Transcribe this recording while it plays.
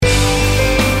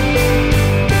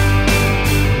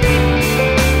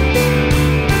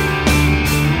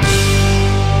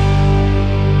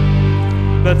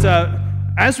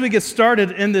as we get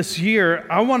started in this year,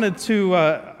 I was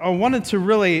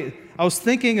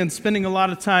thinking and spending a lot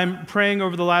of time praying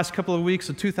over the last couple of weeks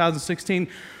of 2016.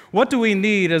 What do we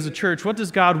need as a church? What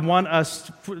does God want us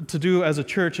to do as a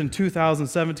church in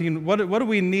 2017? What do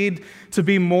we need to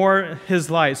be more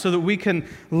His light so that we can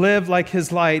live like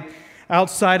His light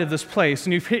outside of this place?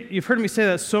 And you've heard me say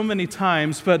that so many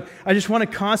times, but I just want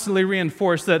to constantly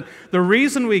reinforce that the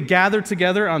reason we gather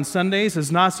together on Sundays is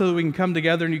not so that we can come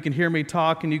together and you can hear me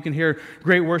talk and you can hear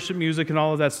great worship music and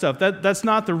all of that stuff. That's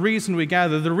not the reason we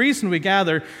gather. The reason we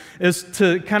gather is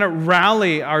to kind of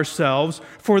rally ourselves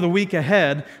for the week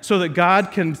ahead so that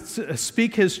God can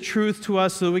speak His truth to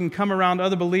us so that we can come around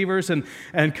other believers and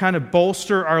kind of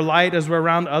bolster our light as we're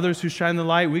around others who shine the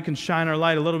light. We can shine our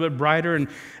light a little bit brighter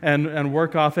and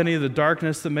work off any of the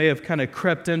darkness that may have kind of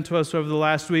crept into us over the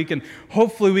last week. And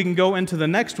hopefully we can go into the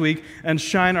next week and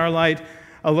shine our light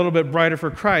a little bit brighter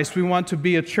for Christ. We want to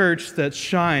be a church that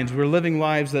shines. We're living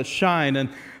lives that shine. And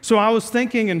so I was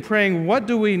thinking and praying, what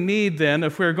do we need then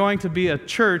if we're going to be a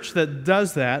church that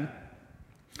does that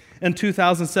in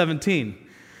 2017?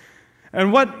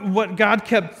 And what God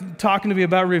kept talking to me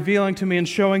about, revealing to me and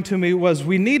showing to me was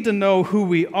we need to know who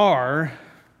we are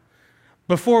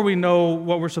before we know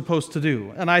what we're supposed to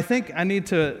do. And I think I need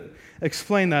to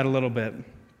explain that a little bit.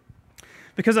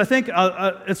 Because I think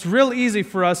it's real easy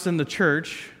for us in the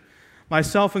church,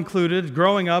 myself included,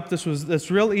 growing up,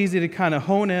 it's real easy to kind of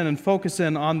hone in and focus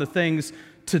in on the things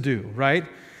to do, right?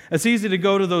 It's easy to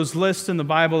go to those lists in the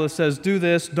Bible that says, do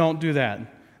this, don't do that.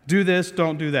 Do this,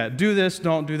 don't do that. Do this,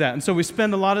 don't do that. And so we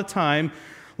spend a lot of time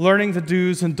learning the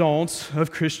do's and don'ts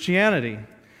of Christianity.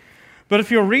 But if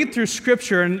you'll read through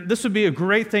Scripture, and this would be a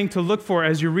great thing to look for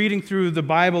as you're reading through the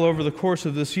Bible over the course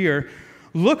of this year,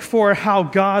 look for how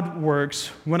God works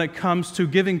when it comes to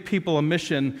giving people a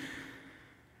mission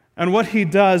and what He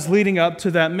does leading up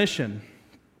to that mission.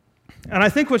 And I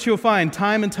think what you'll find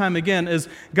time and time again is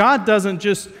God doesn't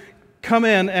just come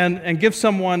in and give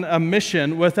someone a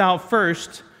mission without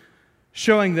first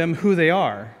showing them who they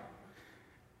are.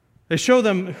 They show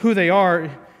them who they are,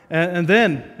 and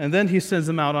then He sends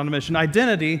them out on a mission.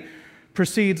 Identity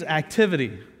precedes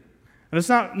activity. And it's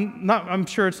not I'm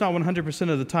sure it's not 100%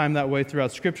 of the time that way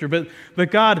throughout Scripture,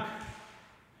 but God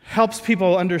helps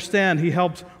people understand. He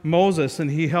helped Moses and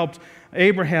He helped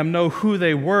Abraham know who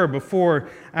they were before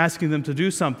asking them to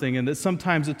do something, and that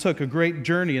sometimes it took a great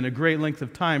journey and a great length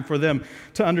of time for them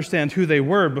to understand who they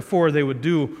were before they would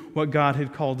do what God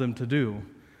had called them to do.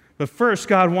 But first,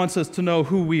 God wants us to know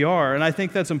who we are, and I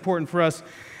think that's important for us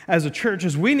as a church,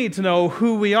 is we need to know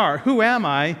who we are. Who am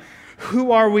I?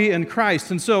 Who are we in Christ?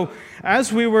 And so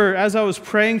as I was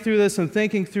praying through this and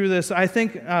thinking through this, I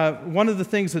think one of the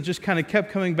things that just kind of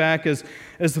kept coming back is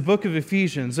the book of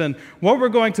Ephesians. And what we're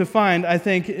going to find, I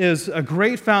think, is a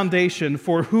great foundation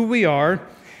for who we are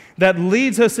that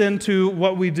leads us into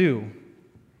what we do.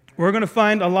 We're going to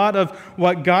find a lot of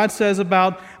what God says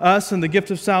about us and the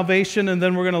gift of salvation, and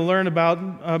then we're going to learn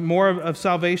about more of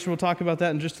salvation. We'll talk about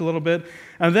that in just a little bit.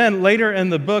 And then later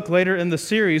in the book, later in the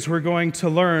series, we're going to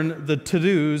learn the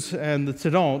to-dos and the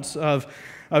to-don'ts of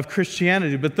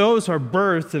Christianity. But those are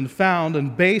birthed and found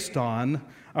and based on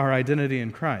our identity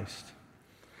in Christ.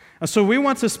 And so we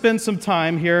want to spend some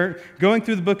time here going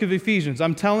through the book of Ephesians.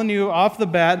 I'm telling you off the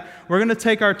bat, we're going to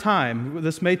take our time.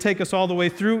 This may take us all the way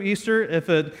through Easter.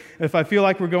 If I feel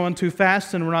like we're going too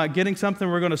fast and we're not getting something,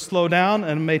 we're going to slow down,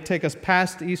 and it may take us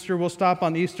past Easter. We'll stop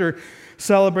on Easter,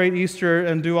 celebrate Easter,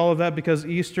 and do all of that because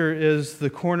Easter is the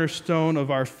cornerstone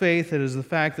of our faith. It is the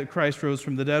fact that Christ rose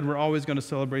from the dead. We're always going to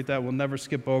celebrate that. We'll never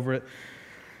skip over it.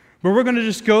 But we're going to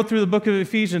just go through the book of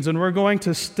Ephesians, and we're going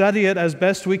to study it as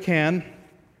best we can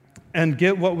and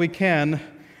get what we can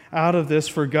out of this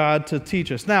for God to teach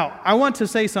us. Now, I want to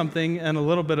say something in a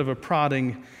little bit of a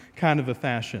prodding kind of a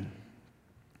fashion,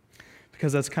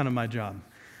 because that's kind of my job.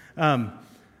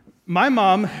 My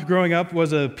mom, growing up,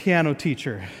 was a piano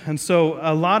teacher, and so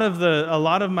a lot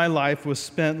of my life was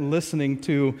spent listening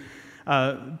to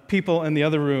people in the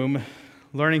other room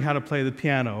learning how to play the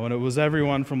piano, and it was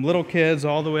everyone from little kids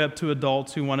all the way up to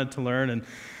adults who wanted to learn.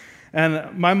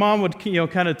 And my mom would,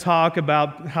 kind of talk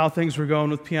about how things were going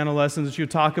with piano lessons. She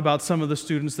would talk about some of the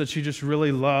students that she just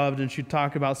really loved, and she'd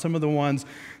talk about some of the ones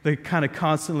that kind of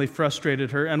constantly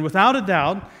frustrated her. And without a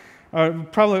doubt,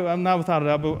 probably not without a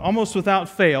doubt, but almost without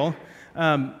fail,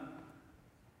 the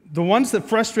ones that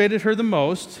frustrated her the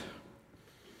most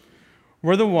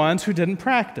were the ones who didn't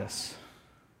practice.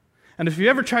 And if you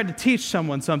ever tried to teach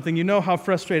someone something, you know how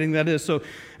frustrating that is. So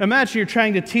imagine you're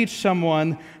trying to teach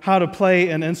someone how to play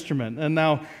an instrument. And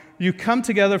now you come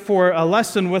together for a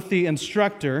lesson with the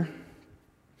instructor,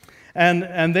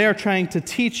 and they are trying to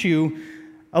teach you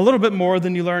a little bit more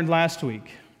than you learned last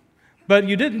week. But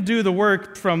you didn't do the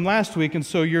work from last week, and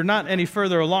so you're not any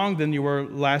further along than you were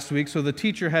last week, so the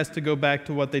teacher has to go back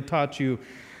to what they taught you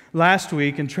last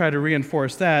week and try to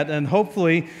reinforce that. And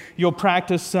hopefully you'll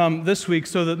practice some this week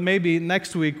so that maybe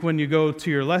next week when you go to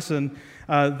your lesson,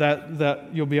 that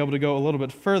you'll be able to go a little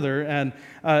bit further. And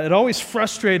it always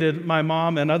frustrated my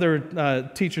mom and other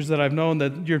teachers that I've known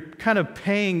that you're kind of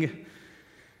paying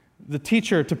the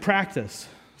teacher to practice.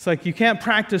 It's like you can't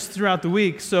practice throughout the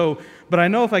week, but I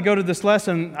know if I go to this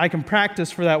lesson, I can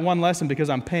practice for that one lesson because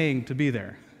I'm paying to be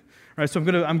there. Right? So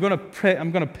I'm going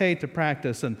to pay to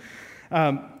practice. And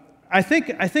I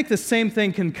think the same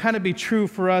thing can kind of be true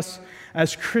for us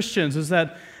as Christians, is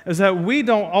that we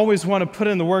don't always want to put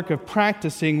in the work of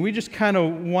practicing. We just kind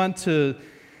of want to,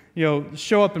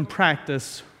 show up and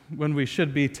practice when we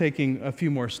should be taking a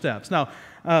few more steps. Now,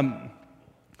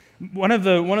 one of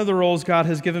the roles God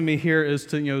has given me here is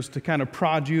to kind of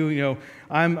prod you.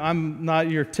 I'm not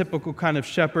your typical kind of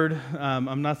shepherd.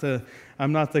 I'm not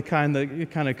the kind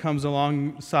that kind of comes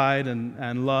alongside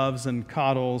and loves and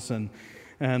coddles and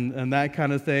that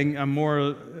kind of thing. I'm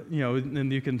more,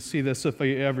 and you can see this if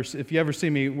you ever see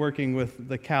me working with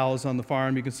the cows on the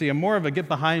farm, you can see I'm more of a get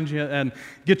behind you and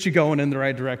get you going in the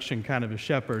right direction kind of a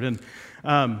shepherd.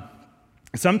 And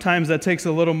sometimes that takes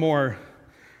a little more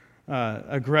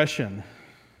aggression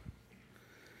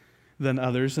than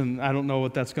others, and I don't know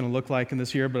what that's going to look like in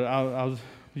this year, but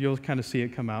you'll kind of see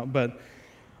it come out. But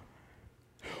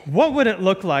what would it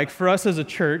look like for us as a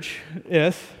church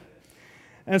if,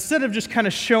 instead of just kind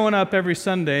of showing up every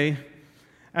Sunday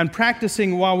and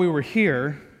practicing while we were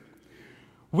here,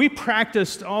 we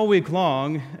practiced all week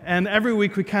long, and every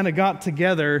week we kind of got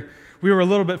together, we were a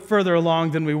little bit further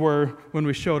along than we were when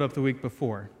we showed up the week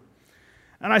before.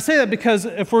 And I say that because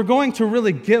if we're going to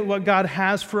really get what God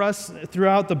has for us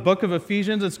throughout the book of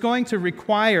Ephesians, it's going to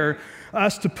require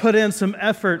us to put in some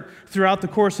effort throughout the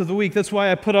course of the week. That's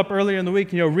why I put up earlier in the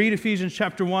week, read Ephesians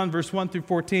chapter 1, verse 1 through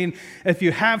 14. If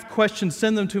you have questions,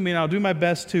 send them to me, and I'll do my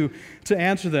best to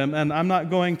answer them. And I'm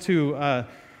not going to...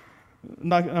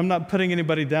 I'm not putting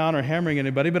anybody down or hammering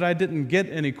anybody, but I didn't get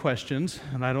any questions,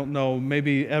 and I don't know,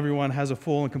 maybe everyone has a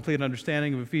full and complete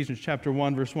understanding of Ephesians chapter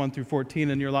 1, verse 1 through 14,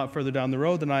 and you're a lot further down the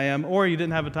road than I am, or you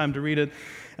didn't have a time to read it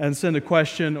and send a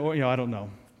question, or, I don't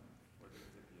know.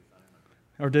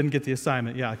 Or didn't get the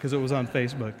assignment, yeah, because it was on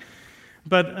Facebook.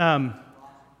 But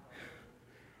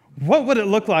what would it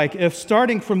look like if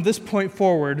starting from this point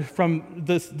forward, from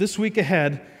this week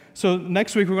ahead, so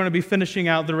next week we're going to be finishing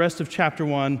out the rest of chapter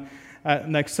 1,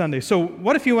 next Sunday. So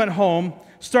what if you went home,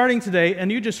 starting today,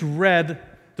 and you just read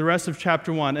the rest of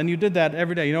chapter 1, and you did that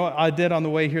every day? You know what I did on the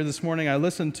way here this morning? I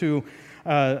listened to,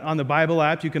 on the Bible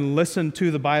app, you can listen to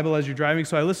the Bible as you're driving,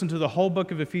 so I listened to the whole book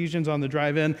of Ephesians on the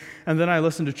drive-in, and then I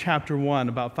listened to chapter 1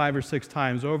 about 5 or 6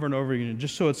 times over and over again,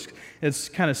 just so it's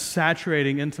kind of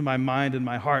saturating into my mind and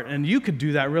my heart. And you could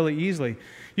do that really easily.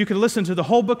 You could listen to the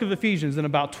whole book of Ephesians in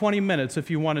about 20 minutes if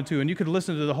you wanted to, and you could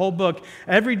listen to the whole book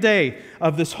every day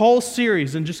of this whole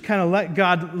series and just kind of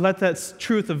let that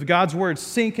truth of God's word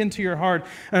sink into your heart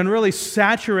and really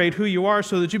saturate who you are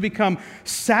so that you become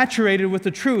saturated with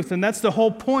the truth. And that's the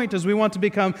whole point, is we want to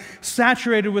become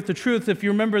saturated with the truth. If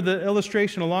you remember the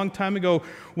illustration a long time ago,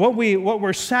 what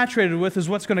we're saturated with is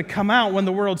what's going to come out when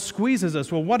the world squeezes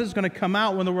us. Well, what is going to come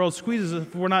out when the world squeezes us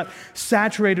if we're not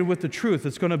saturated with the truth?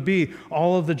 It's going to be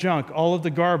all of the junk, all of the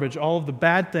garbage, all of the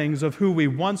bad things of who we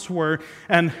once were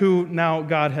and who now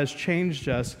God has changed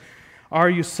us. Are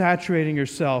you saturating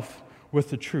yourself with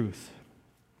the truth?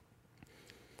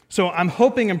 So I'm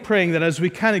hoping and praying that as we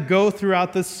kind of go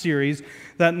throughout this series,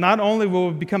 that not only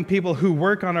will we become people who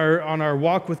work on our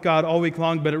walk with God all week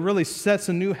long, but it really sets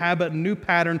a new habit, a new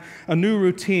pattern, a new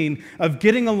routine of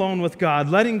getting alone with God,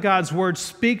 letting God's word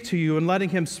speak to you and letting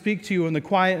Him speak to you in the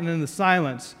quiet and in the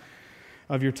silence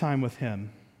of your time with Him.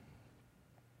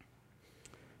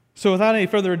 So without any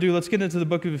further ado, let's get into the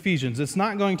book of Ephesians. It's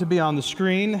not going to be on the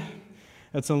screen.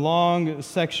 It's a long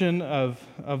section of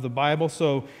the Bible,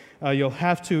 so you'll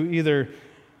have to either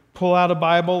pull out a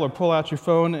Bible or pull out your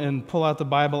phone and pull out the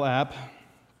Bible app.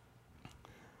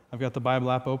 I've got the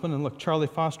Bible app open, and look, Charlie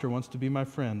Foster wants to be my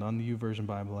friend on the YouVersion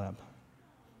Bible app.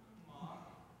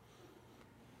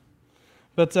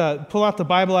 But pull out the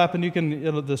Bible app, and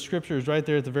the scripture is right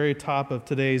there at the very top of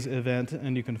today's event,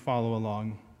 and you can follow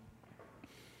along.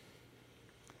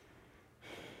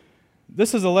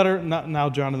 This is a letter, now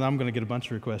Jonathan, I'm going to get a bunch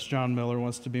of requests. John Miller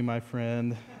wants to be my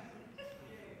friend.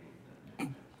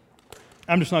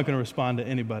 I'm just not going to respond to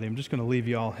anybody. I'm just going to leave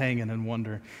you all hanging and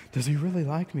wonder, does he really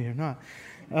like me or not?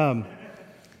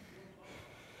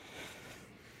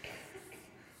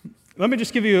 Let me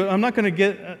just give you, I'm not going to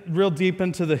get real deep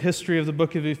into the history of the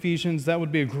book of Ephesians. That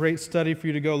would be a great study for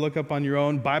you to go look up on your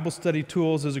own. Bible Study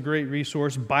Tools is a great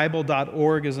resource.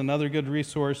 Bible.org is another good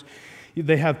resource.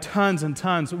 They have tons and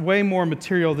tons, way more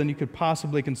material than you could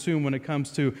possibly consume when it comes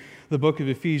to the book of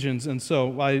Ephesians. And so,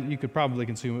 well, you could probably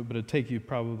consume it, but it'd take you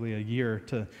probably a year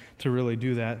to really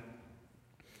do that.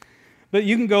 But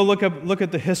you can go look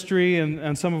at the history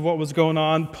and some of what was going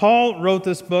on. Paul wrote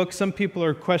this book. Some people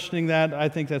are questioning that. I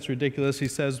think that's ridiculous. He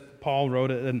says Paul wrote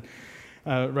it, and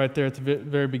right there at the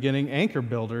very beginning, Anchor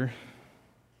Builder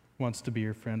wants to be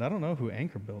your friend. I don't know who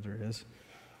Anchor Builder is.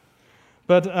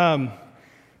 But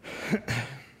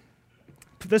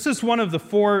this is one of the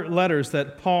 4 letters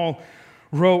that Paul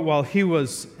wrote while he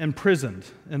was imprisoned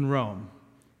in Rome.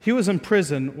 He was in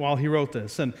prison while he wrote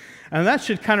this. And that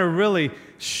should kind of really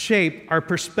shape our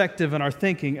perspective and our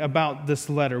thinking about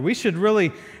this letter. We should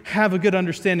really have a good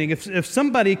understanding. If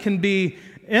somebody can be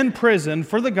in prison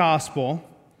for the gospel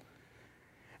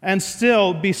and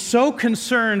still be so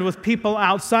concerned with people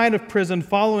outside of prison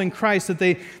following Christ that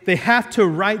they have to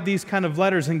write these kind of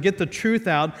letters and get the truth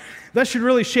out, that should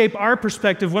really shape our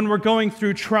perspective when we're going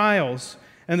through trials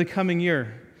in the coming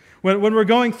year. When we're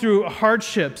going through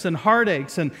hardships and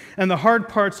heartaches and the hard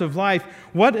parts of life,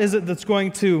 what is it that's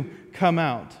going to come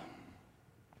out?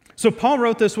 So Paul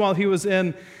wrote this while he was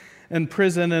in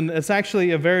prison, and it's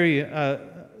actually a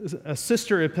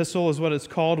sister epistle is what it's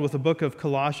called with the book of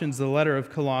Colossians, the letter of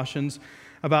Colossians.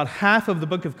 About half of the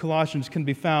book of Colossians can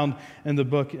be found in the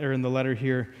book or in the letter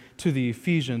here to the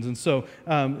Ephesians. And so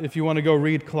if you want to go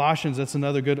read Colossians, that's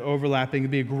another good overlapping. It'd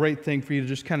be a great thing for you to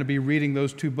just kind of be reading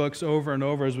those 2 books over and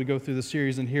over as we go through the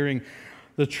series and hearing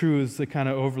the truths that kind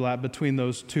of overlap between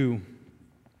those 2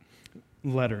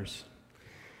 letters.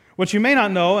 What you may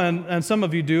not know, and some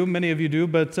of you do, many of you do,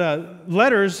 but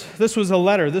letters, this was a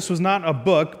letter. This was not a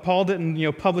book. Paul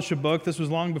didn't publish a book. This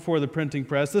was long before the printing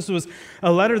press. This was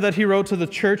a letter that he wrote to the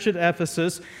church at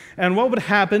Ephesus. And what would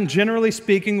happen, generally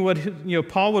speaking,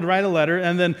 Paul would write a letter,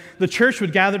 and then the church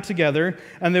would gather together,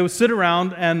 and they would sit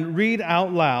around and read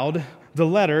out loud the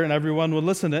letter, and everyone would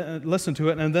listen to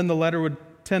it, and then the letter would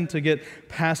tend to get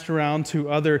passed around to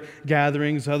other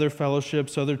gatherings, other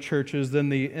fellowships, other churches in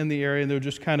the area, and they would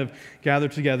just kind of gather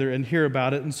together and hear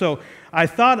about it. And so I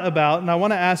thought about, and I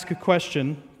want to ask a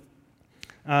question.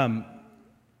 I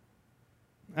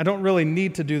don't really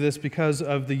need to do this because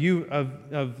of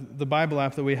the Bible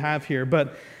app that we have here,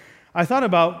 but I thought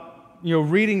about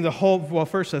reading the whole, well,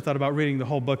 first I thought about reading the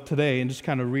whole book today and just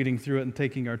kind of reading through it and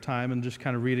taking our time and just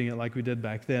kind of reading it like we did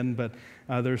back then, but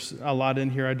there's a lot in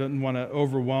here. I didn't want to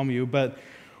overwhelm you, but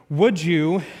would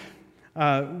you,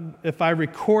 if I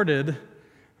recorded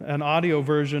an audio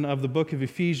version of the book of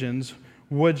Ephesians,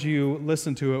 would you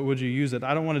listen to it? Would you use it?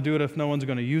 I don't want to do it if no one's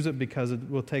going to use it because it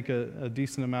will take a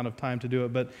decent amount of time to do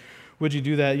it, but would you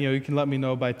do that? You can let me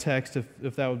know by text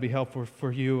if that would be helpful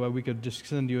for you. We could just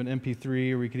send you an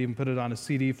MP3, or we could even put it on a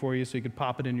CD for you so you could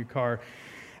pop it in your car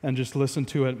and just listen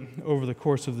to it over the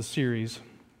course of the series.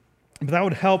 But that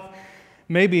would help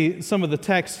maybe some of the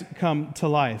text come to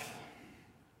life.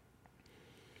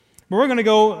 But we're going to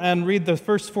go and read the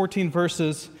first 14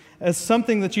 verses as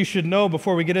something that you should know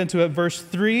before we get into it. Verse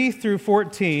 3 through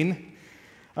 14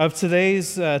 of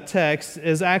today's text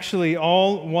is actually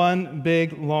all one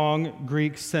big, long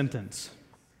Greek sentence.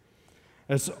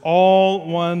 It's all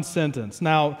one sentence.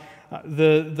 Now,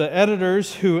 the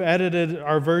editors who edited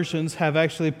our versions have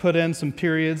actually put in some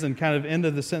periods and kind of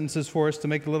ended the sentences for us to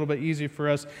make it a little bit easier for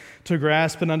us to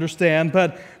grasp and understand.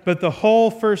 But the whole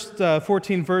first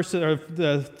 14 verses, or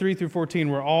the 3 through 14,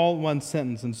 were all one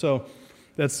sentence. And so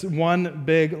that's one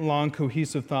big, long,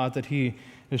 cohesive thought that he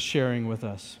is sharing with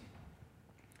us.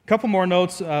 A couple more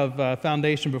notes of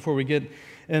foundation before we get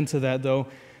into that, though.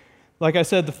 Like I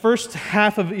said, the first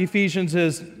half of Ephesians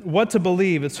is what to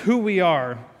believe. It's who we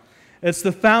are. It's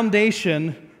the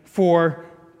foundation for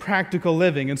practical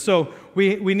living. And so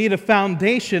we need a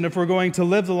foundation if we're going to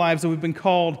live the lives that we've been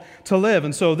called to live.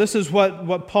 And so this is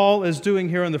what Paul is doing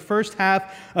here in the first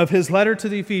half of his letter to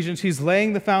the Ephesians. He's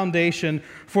laying the foundation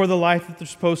for the life that they're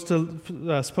supposed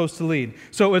to lead.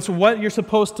 So it's what you're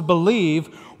supposed to believe,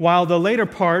 while the later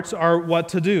parts are what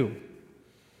to do.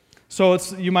 So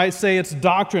you might say it's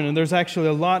doctrine, and there's actually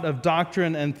a lot of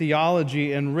doctrine and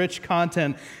theology and rich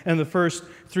content in the first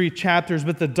 3 chapters,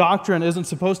 but the doctrine isn't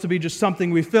supposed to be just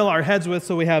something we fill our heads with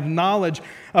so we have knowledge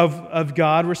of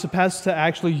God. We're supposed to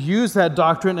actually use that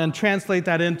doctrine and translate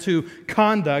that into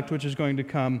conduct, which is going to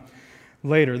come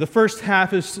later. The first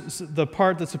half is the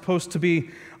part that's supposed to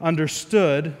be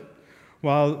understood,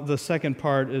 while the second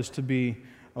part is to be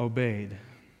obeyed.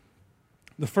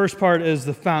 The first part is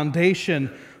the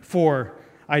foundation for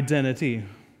identity.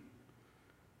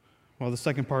 Well, the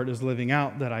second part is living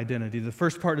out that identity. The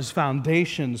first part is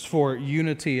foundations for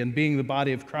unity and being the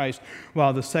body of Christ,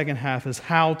 while the second half is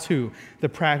how to, the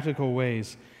practical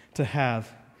ways to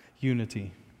have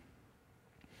unity.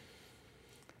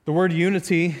 The word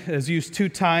unity is used 2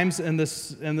 times in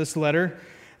this letter,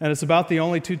 and it's about the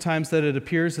only 2 times that it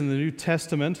appears in the New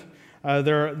Testament.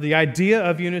 The idea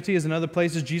of unity is in other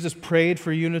places. Jesus prayed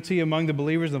for unity among the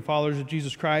believers and followers of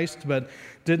Jesus Christ, but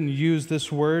didn't use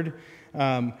this word.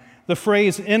 The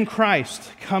phrase "in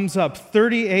Christ" comes up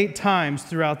 38 times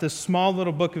throughout this small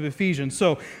little book of Ephesians.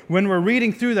 So when we're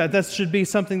reading through that should be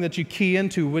something that you key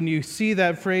into. When you see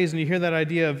that phrase and you hear that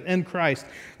idea of "in Christ,"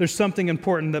 there's something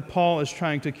important that Paul is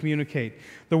trying to communicate.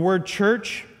 The word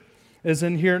church is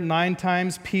in here 9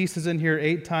 times. Peace is in here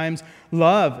 8 times.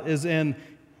 Love is in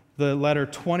the letter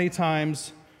 20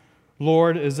 times.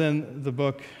 Lord is in the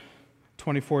book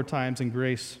 24 times, and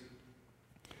grace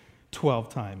 12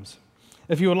 times.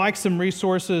 If you would like some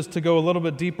resources to go a little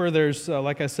bit deeper, there's,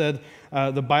 like I said,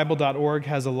 the Bible.org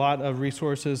has a lot of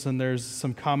resources, and there's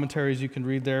some commentaries you can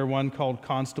read there. One called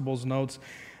Constable's Notes.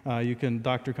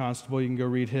 Dr. Constable, you can go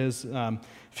read his.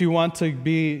 If you want to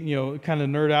be, kind of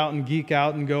nerd out and geek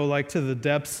out and go like to the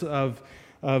depths of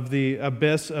the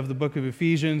abyss of the book of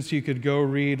Ephesians, you could go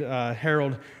read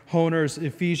Harold Honer's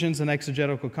Ephesians, an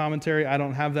exegetical commentary. I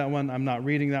don't have that one. I'm not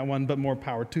reading that one, but more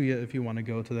power to you if you want to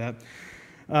go to that.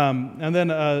 And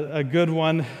then a good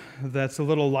one that's a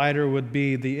little lighter would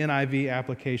be the NIV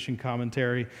application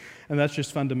commentary. And that's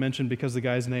just fun to mention because the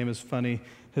guy's name is funny.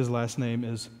 His last name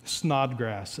is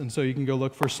Snodgrass. And so you can go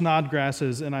look for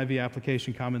Snodgrass's NIV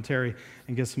application commentary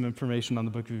and get some information on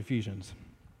the book of Ephesians.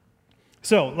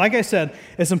 So, like I said,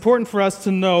 it's important for us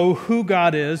to know who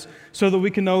God is so that we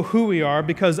can know who we are,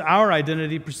 because our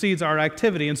identity precedes our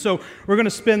activity. And so we're going to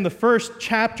spend the first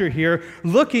chapter here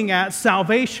looking at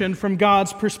salvation from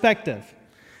God's perspective.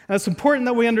 And it's important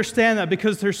that we understand that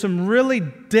because there's some really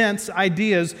dense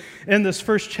ideas in this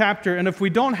first chapter, and if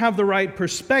we don't have the right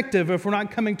perspective, if we're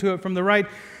not coming to it from the right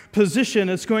position,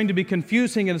 it's going to be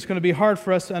confusing and it's going to be hard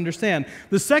for us to understand.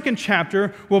 The second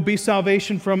chapter will be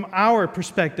salvation from our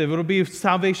perspective. It'll be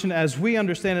salvation as we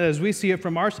understand it, as we see it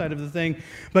from our side of the thing.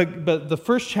 But the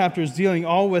first chapter is dealing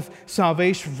all with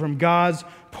salvation from God's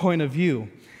point of view.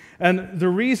 And the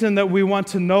reason that we want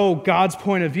to know God's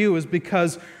point of view is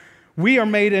because we are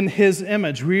made in His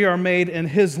image. We are made in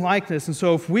His likeness. And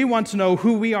so if we want to know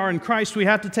who we are in Christ, we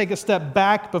have to take a step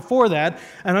back before that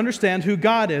and understand who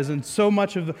God is. And so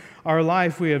much of our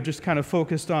life, we have just kind of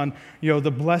focused on,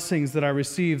 the blessings that I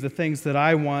receive, the things that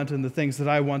I want, and the things that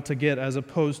I want to get, as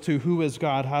opposed to who is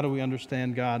God, how do we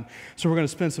understand God. So we're going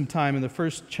to spend some time in the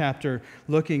first chapter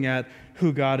looking at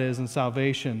who God is and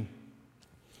salvation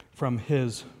from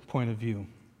His point of view.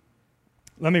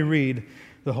 Let me read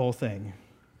the whole thing.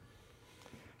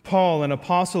 Paul, an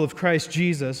apostle of Christ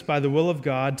Jesus, by the will of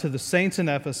God, to the saints in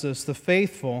Ephesus, the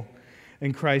faithful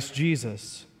in Christ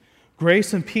Jesus.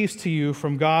 Grace and peace to you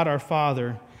from God our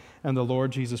Father and the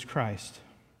Lord Jesus Christ.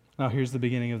 Now here's the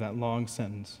beginning of that long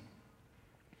sentence.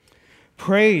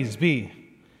 Praise be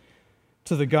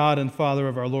to the God and Father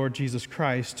of our Lord Jesus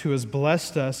Christ, who has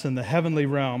blessed us in the heavenly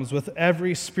realms with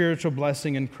every spiritual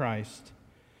blessing in Christ.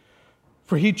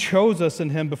 For He chose us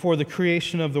in Him before the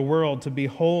creation of the world to be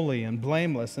holy and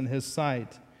blameless in His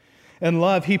sight. In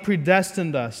love, He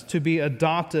predestined us to be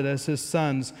adopted as His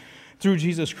sons through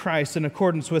Jesus Christ in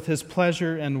accordance with His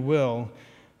pleasure and will,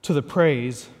 to the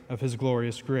praise of His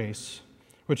glorious grace,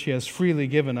 which He has freely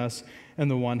given us in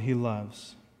the one He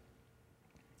loves.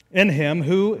 In Him,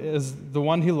 who is the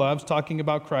one He loves, talking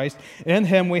about Christ, in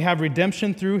Him we have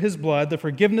redemption through His blood, the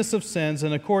forgiveness of sins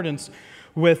in accordance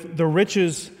with the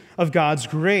riches of God's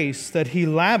grace that He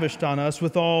lavished on us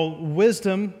with all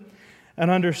wisdom and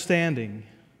understanding.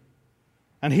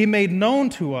 And He made known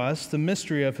to us the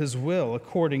mystery of His will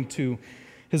according to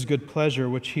His good pleasure,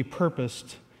 which He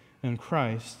purposed in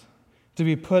Christ, to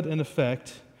be put in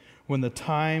effect when the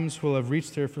times will have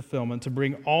reached their fulfillment, to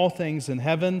bring all things in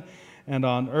heaven and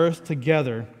on earth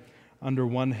together under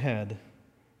one head,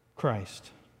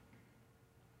 Christ.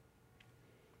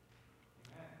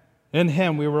 In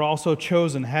Him we were also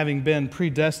chosen, having been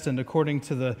predestined according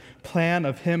to the plan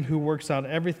of Him who works out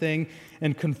everything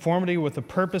in conformity with the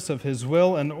purpose of His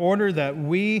will, in order that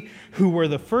we who were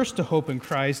the first to hope in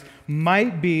Christ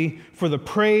might be for the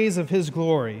praise of His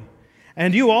glory.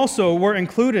 And you also were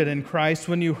included in Christ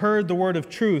when you heard the word of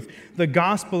truth, the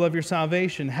gospel of your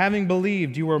salvation. Having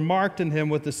believed, you were marked in Him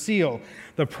with the seal,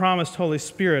 the promised Holy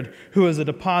Spirit, who is a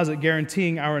deposit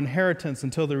guaranteeing our inheritance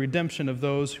until the redemption of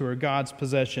those who are God's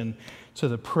possession, to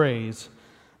the praise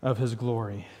of His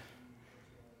glory.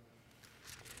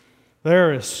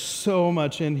 There is so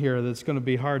much in here that's going to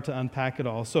be hard to unpack it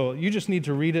all. So you just need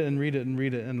to read it and read it and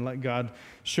read it and let God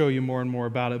show you more and more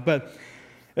about it. But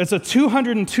it's a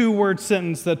 202-word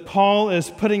sentence that Paul is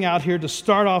putting out here to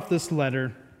start off this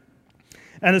letter.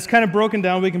 And it's kind of broken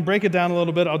down. We can break it down a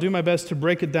little bit. I'll do my best to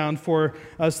break it down for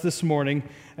us this morning.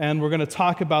 And we're going to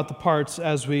talk about the parts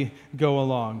as we go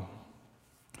along.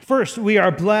 First, we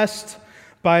are blessed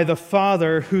by the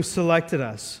Father who selected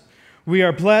us. We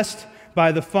are blessed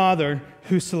by the Father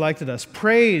who selected us.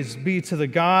 Praise be to the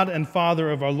God and Father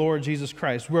of our Lord Jesus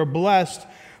Christ. We're blessed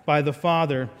by the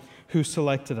Father who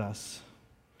selected us.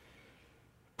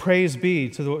 Praise be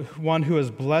to the one who has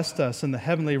blessed us in the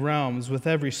heavenly realms with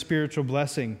every spiritual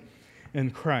blessing in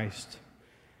Christ.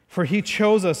 For he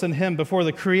chose us in him before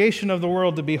the creation of the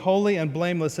world to be holy and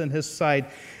blameless in his sight.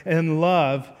 In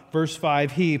love, verse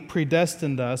 5, he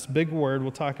predestined us. Big word,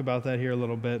 we'll talk about that here a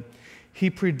little bit. He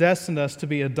predestined us to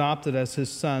be adopted as his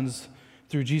sons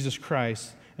through Jesus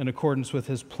Christ in accordance with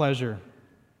his pleasure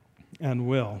and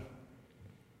will.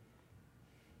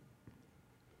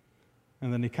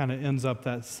 And then he kind of ends up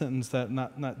that sentence,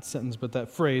 that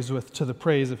phrase with, to the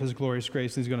praise of his glorious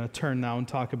grace. And he's going to turn now and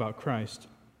talk about Christ.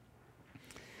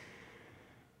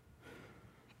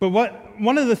 But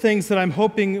one of the things that I'm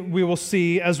hoping we will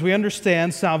see as we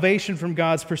understand salvation from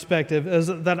God's perspective is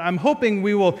that I'm hoping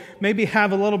we will maybe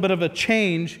have a little bit of a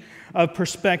change of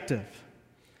perspective.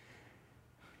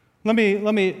 Let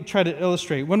me try to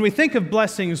illustrate. When we think of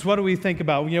blessings, what do we think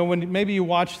about? When maybe you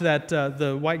watch that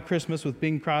the White Christmas with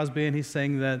Bing Crosby, and he's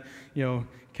saying that,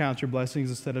 count your blessings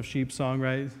instead of sheep song,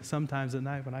 right? Sometimes at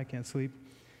night when I can't sleep.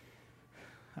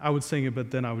 I would sing it,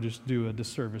 but then I would just do a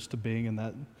disservice to Bing and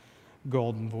that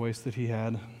golden voice that he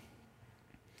had.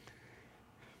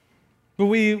 But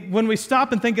when we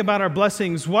stop and think about our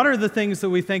blessings, what are the things that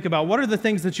we think about? What are the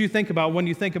things that you think about when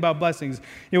you think about blessings?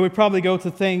 We probably go to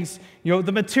things,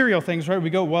 the material things, right? We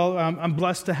go, well, I'm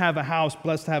blessed to have a house,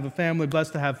 blessed to have a family,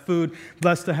 blessed to have food,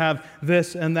 blessed to have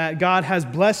this and that. God has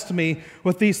blessed me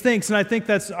with these things. And I think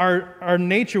that's our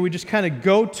nature. We just kind of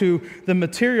go to the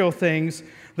material things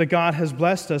that God has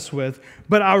blessed us with.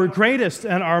 But our greatest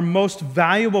and our most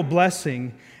valuable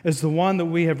blessing is the one that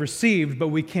we have received, but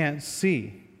we can't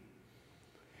see.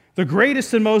 The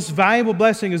greatest and most valuable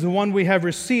blessing is the one we have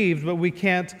received, but we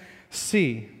can't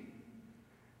see.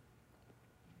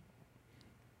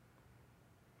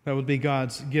 That would be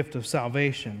God's gift of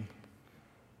salvation.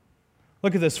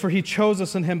 Look at this. For he chose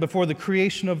us in him before the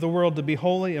creation of the world to be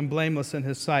holy and blameless in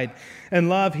his sight. In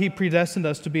love, he predestined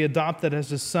us to be adopted as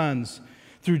his sons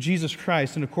through Jesus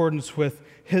Christ in accordance with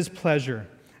his pleasure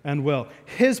and will.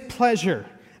 His pleasure.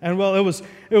 And well, it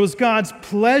was God's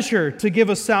pleasure to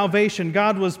give us salvation.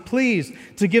 God was pleased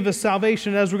to give us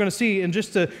salvation, as we're going to see in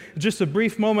just a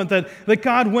brief moment, that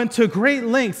God went to great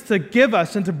lengths to give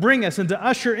us and to bring us and to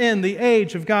usher in the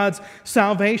age of God's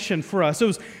salvation for us.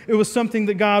 It was something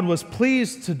that God was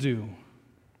pleased to do.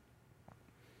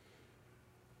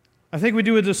 I think we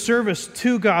do a disservice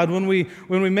to God when we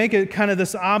make it kind of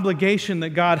this obligation that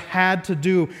God had to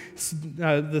do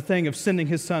the thing of sending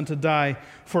his son to die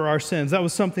for our sins. That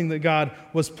was something that God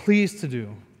was pleased to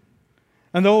do.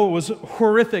 And though it was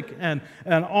horrific and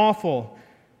awful,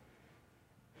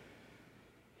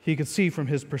 he could see from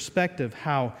his perspective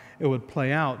how it would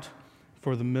play out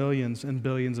for the millions and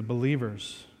billions of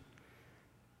believers,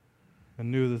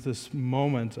 and knew that this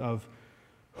moment of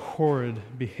horrid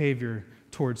behavior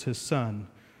towards his son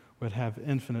would have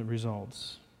infinite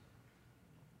results.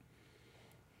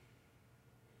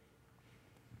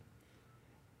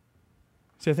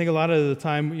 See, I think a lot of the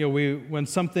time, when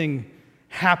something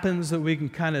happens that we can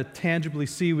kind of tangibly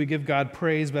see, we give God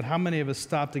praise, but how many of us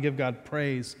stop to give God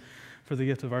praise for the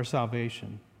gift of our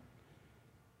salvation?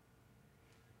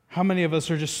 How many of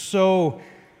us are just so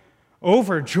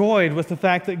overjoyed with the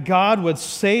fact that God would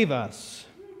save us?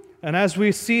 And as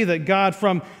we see that God,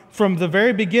 from the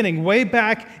very beginning, way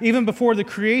back, even before the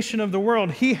creation of the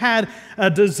world, he had a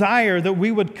desire that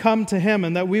we would come to him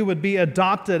and that we would be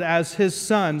adopted as his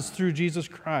sons through Jesus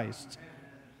Christ.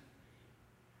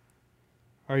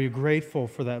 Are you grateful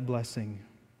for that blessing?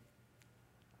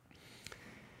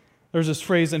 There's this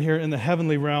phrase in here, in the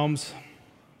heavenly realms,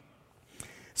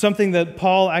 something that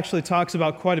Paul actually talks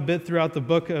about quite a bit throughout the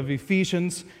book of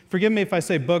Ephesians. Forgive me if I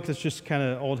say book, that's just kind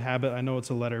of old habit. I know it's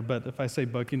a letter, but if I say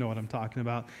book, you know what I'm talking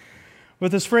about.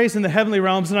 With this phrase in the heavenly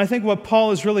realms, and I think what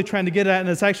Paul is really trying to get at, and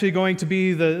it's actually going to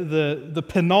be the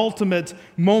penultimate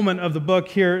moment of the book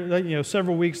here,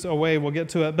 several weeks away, we'll get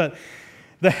to it, but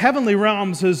the heavenly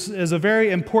realms is a very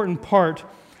important part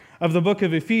of the book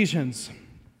of Ephesians.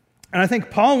 And I think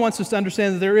Paul wants us to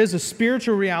understand that there is a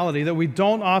spiritual reality that we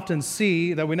don't often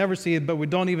see, that we never see, but we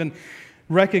don't even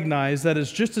recognize, that is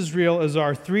just as real as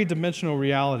our three-dimensional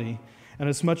reality, and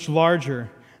it's much larger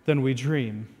than we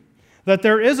dream. That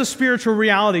there is a spiritual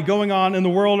reality going on in the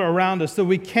world around us that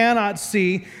we cannot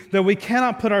see, that we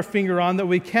cannot put our finger on, that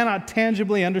we cannot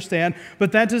tangibly understand,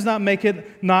 but that does not make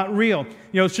it not real.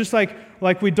 It's just like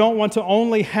we don't want to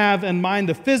only have in mind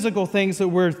the physical things that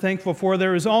we're thankful for.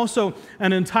 There is also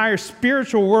an entire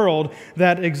spiritual world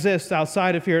that exists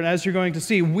outside of here. And as you're going to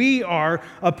see, we are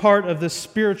a part of this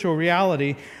spiritual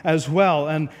reality as well.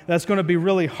 And that's going to be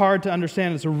really hard to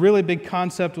understand. It's a really big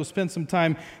concept. We'll spend some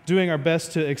time doing our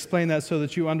best to explain that so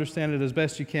that you understand it as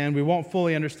best you can. We won't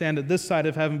fully understand it this side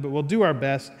of heaven, but we'll do our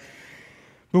best.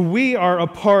 But we are a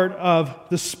part of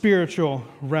the spiritual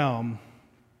realm,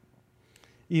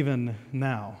 even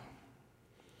now.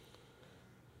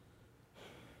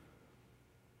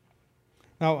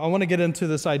 Now, I want to get into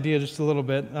this idea just a little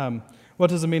bit. What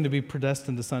does it mean to be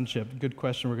predestined to sonship? Good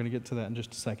question. We're going to get to that in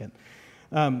just a second.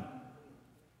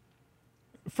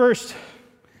 First,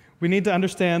 we need to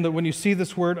understand that when you see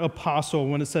this word apostle,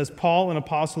 when it says Paul, an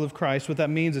apostle of Christ, what that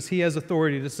means is he has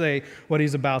authority to say what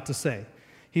he's about to say.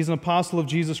 He's an apostle of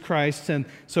Jesus Christ, and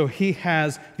so he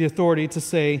has the authority to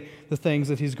say the things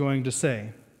that he's going to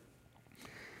say.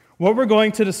 What we're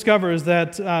going to discover is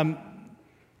that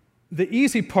the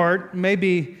easy part may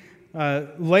be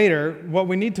later. What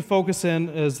we need to focus in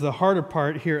is the harder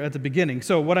part here at the beginning.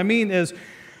 So what I mean is,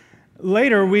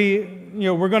 later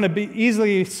we're going to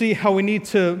easily see how we need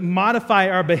to modify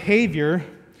our behavior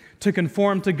to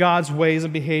conform to God's ways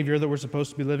and behavior that we're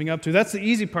supposed to be living up to. That's the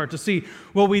easy part to see.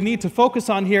 What we need to focus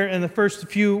on here in the first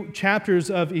few chapters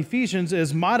of Ephesians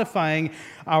is modifying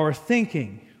our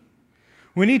thinking.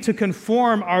 We need to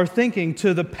conform our thinking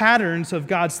to the patterns of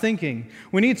God's thinking.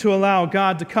 We need to allow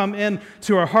God to come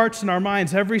into our hearts and our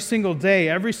minds every single day,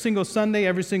 every single Sunday,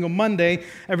 every single Monday,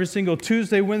 every single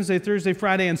Tuesday, Wednesday, Thursday,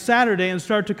 Friday, and Saturday, and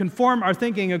start to conform our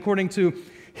thinking according to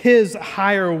His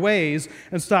higher ways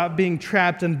and stop being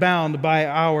trapped and bound by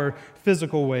our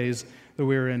physical ways that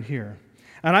we're in here.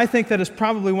 And I think that is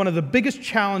probably one of the biggest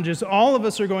challenges all of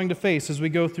us are going to face as we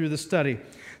go through this study.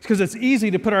 Because it's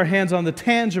easy to put our hands on the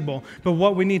tangible, but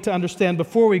what we need to understand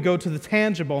before we go to the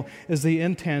tangible is the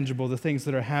intangible, the things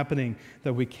that are happening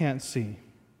that we can't see.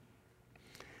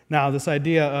 Now, this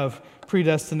idea of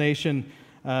predestination,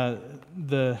 one of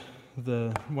the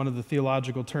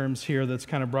theological terms here that's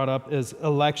kind of brought up is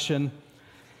election.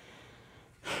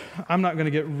 I'm not going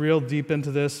to get real deep into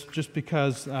this just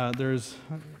because there's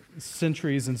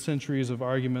centuries and centuries of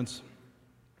arguments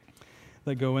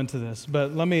that go into this.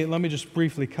 But let me just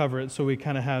briefly cover it so we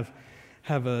kind of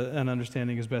have an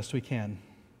understanding as best we can.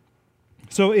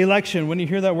 So election, when you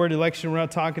hear that word election, we're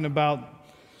not talking about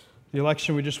the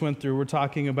election we just went through. We're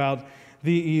talking about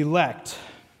the elect.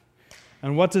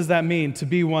 And what does that mean, to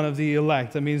be one of the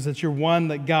elect? That means that you're one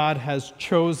that God has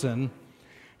chosen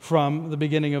from the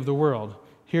beginning of the world.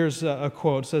 Here's a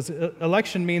quote. It says,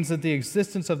 election means that the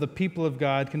existence of the people of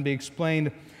God can be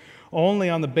explained only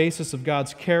on the basis of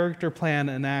God's character, plan,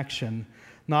 and action,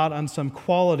 not on some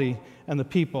quality and the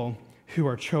people who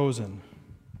are chosen.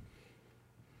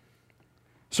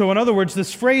 So in other words,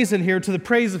 this phrase in here, to the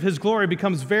praise of His glory,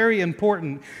 becomes very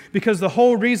important because the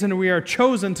whole reason we are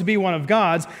chosen to be one of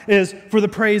God's is for the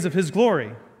praise of His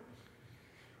glory.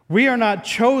 We are not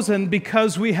chosen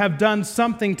because we have done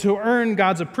something to earn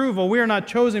God's approval. We are not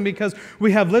chosen because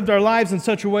we have lived our lives in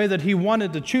such a way that He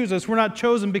wanted to choose us. We're not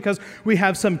chosen because we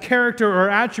have some character or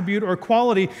attribute or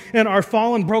quality in our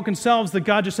fallen, broken selves that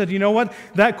God just said, you know what?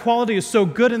 That quality is so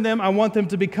good in them, I want them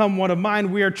to become one of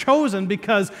mine. We are chosen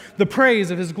because the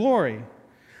praise of His glory.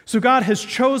 So God has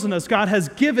chosen us. God has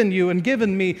given you and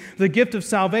given me the gift of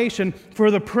salvation for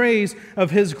the praise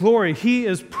of His glory. He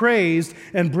is praised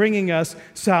in bringing us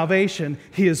salvation.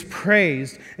 He is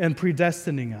praised in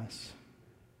predestining us.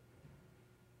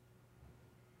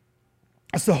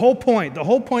 That's the whole point. The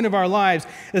whole point of our lives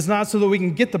is not so that we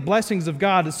can get the blessings of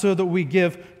God, it's so that we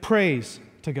give praise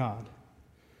to God.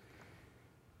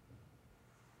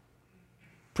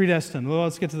 Predestined. Well,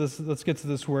 let's get to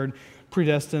this word,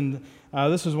 predestined.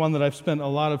 This is one that I've spent a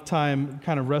lot of time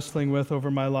kind of wrestling with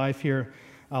over my life here.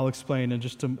 I'll explain in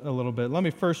just a little bit. Let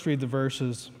me first read the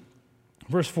verses.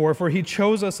 Verse 4, for He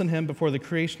chose us in Him before the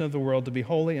creation of the world to be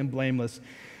holy and blameless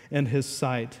in His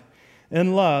sight.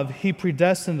 In love, He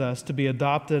predestined us to be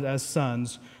adopted as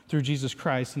sons through Jesus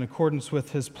Christ in accordance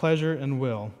with His pleasure and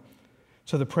will,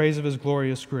 to the praise of His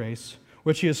glorious grace,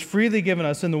 which He has freely given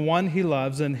us in the one He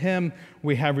loves. In Him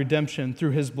we have redemption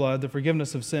through His blood, the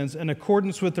forgiveness of sins, in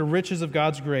accordance with the riches of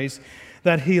God's grace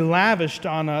that he lavished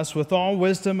on us with all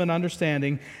wisdom and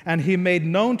understanding, and he made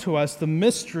known to us the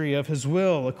mystery of his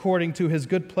will according to his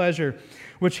good pleasure,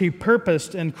 which he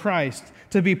purposed in Christ,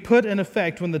 to be put in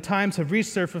effect when the times have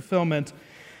reached their fulfillment,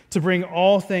 to bring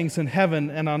all things in heaven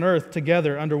and on earth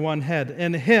together under one head.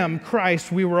 In him, Christ,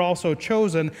 we were also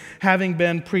chosen, having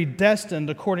been predestined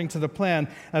according to the plan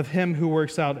of him who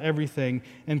works out everything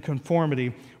in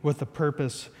conformity with the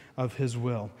purpose of his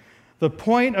will. The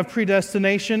point of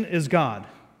predestination is God.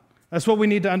 That's what we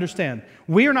need to understand.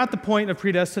 We are not the point of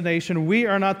predestination. We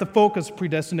are not the focus of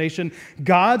predestination.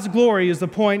 God's glory is the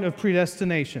point of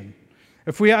predestination.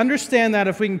 If we understand that,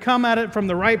 if we can come at it from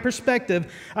the right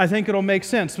perspective, I think it'll make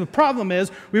sense. The problem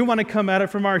is we want to come at it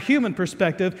from our human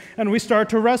perspective, and we start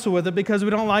to wrestle with it because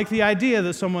we don't like the idea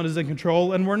that someone is in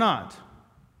control, and we're not.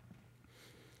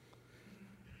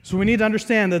 So we need to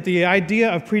understand that the idea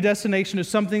of predestination is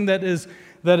something that is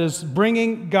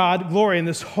bringing God glory. And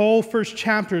this whole first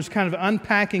chapter is kind of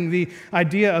unpacking the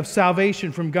idea of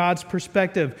salvation from God's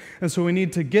perspective. And so we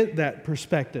need to get that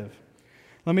perspective.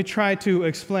 Let me try to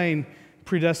explain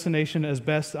predestination as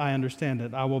best I understand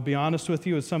it. I will be honest with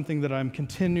you, it's something that I'm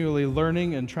continually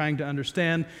learning and trying to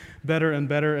understand better and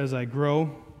better as I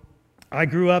grow. I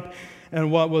grew up in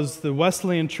what was the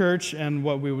Wesleyan Church and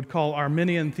what we would call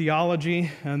Arminian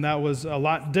theology, and that was a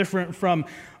lot different from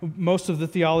most of the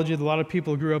theology that a lot of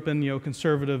people grew up in,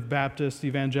 conservative, Baptist,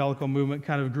 evangelical movement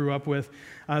kind of grew up with.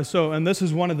 And this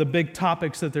is one of the big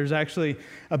topics that there's actually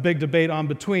a big debate on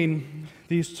between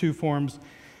these two forms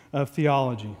of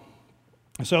theology.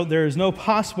 So there is no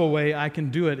possible way I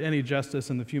can do it any justice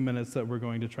in the few minutes that we're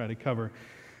going to try to cover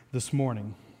this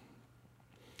morning.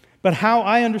 But how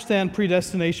I understand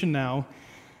predestination now,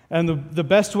 and the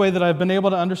best way that I've been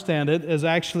able to understand it is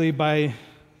actually by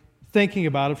thinking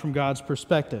about it from God's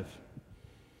perspective.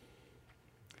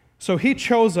 So he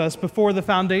chose us before the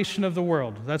foundation of the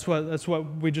world. That's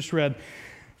what we just read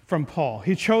from Paul.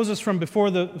 He chose us from before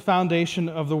the foundation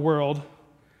of the world,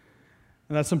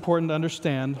 and that's important to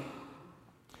understand.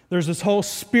 There's this whole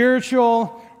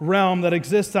spiritual realm that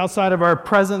exists outside of our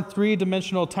present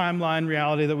three-dimensional timeline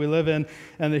reality that we live in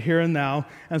and the here and now.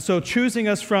 And so choosing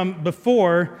us from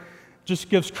before just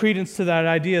gives credence to that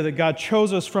idea that God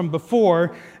chose us from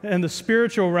before in the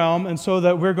spiritual realm, and so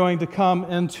that we're going to come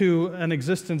into an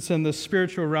existence in the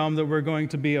spiritual realm, that we're going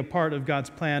to be a part of God's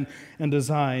plan and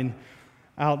design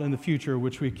out in the future,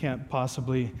 which we can't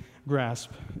possibly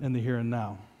grasp in the here and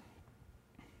now.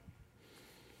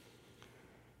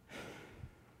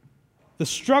 The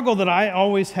struggle that I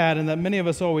always had, and that many of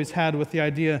us always had with the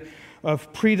idea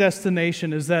of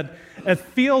predestination, is that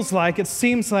it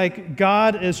seems like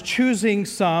God is choosing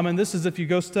some, and this is if you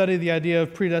go study the idea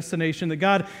of predestination, that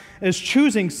God is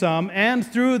choosing some, and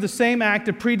through the same act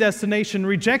of predestination,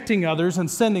 rejecting others and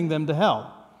sending them to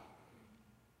hell.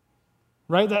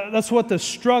 Right? That's what the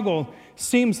struggle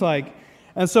seems like.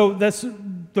 And so that's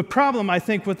the problem, I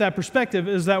think, with that perspective,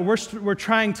 is that we're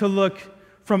trying to look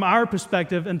from our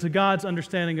perspective into God's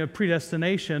understanding of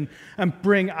predestination and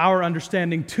bring our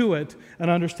understanding to it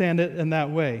and understand it in that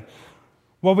way.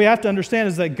 What we have to understand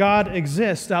is that God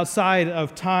exists outside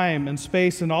of time and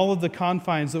space and all of the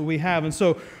confines that we have. And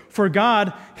so for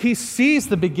God, He sees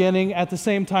the beginning at the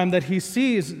same time that He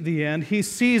sees the end. He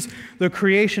sees the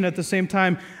creation at the same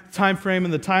time frame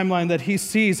and the timeline that He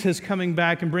sees His coming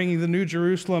back and bringing the New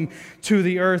Jerusalem to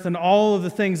the earth and all of the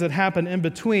things that happen in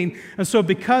between. And so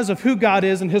because of who God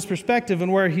is and His perspective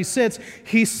and where He sits,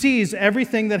 He sees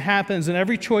everything that happens and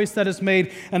every choice that is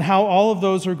made and how all of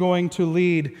those are going to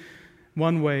lead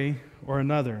one way or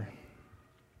another.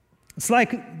 It's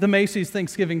like the Macy's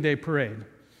Thanksgiving Day Parade.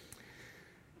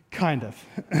 Kind of.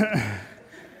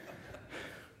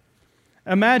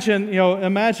 Imagine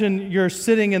you're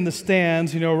sitting in the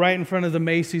stands, right in front of the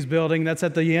Macy's building. That's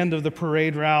at the end of the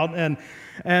parade route,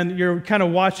 and you're kind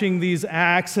of watching these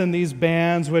acts and these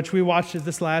bands, which we watched it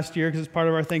this last year because it's part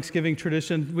of our Thanksgiving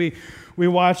tradition. We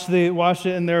watched it,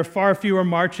 and there are far fewer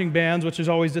marching bands, which is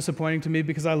always disappointing to me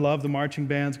because I love the marching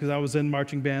bands, because I was in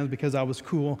marching bands because I was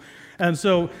cool. And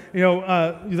so,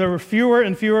 there were fewer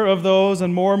and fewer of those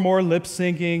and more lip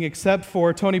syncing, except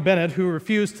for Tony Bennett, who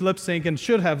refused to lip sync and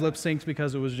should have lip synced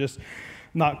because it was just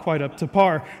not quite up to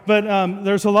par. But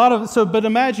there's a lot of, but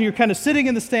imagine you're kind of sitting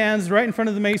in the stands right in front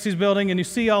of the Macy's building, and you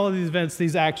see all of these events,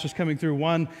 these acts just coming through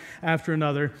one after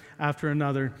another, after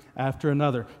another, after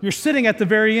another. You're sitting at the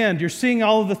very end. You're seeing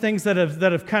all of the things that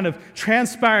have kind of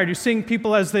transpired. You're seeing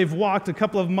people as they've walked a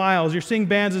couple of miles. You're seeing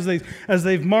bands as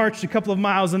they've marched a couple of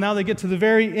miles, and now they get to the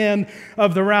very end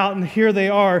of the route, and here they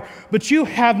are. But you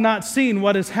have not seen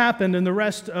what has happened in the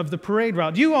rest of the parade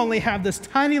route. You only have this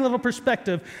tiny little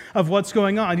perspective of what's going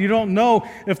going on. You don't know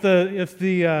if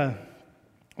the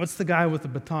what's the guy with the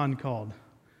baton called?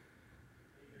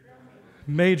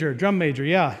 Drum major,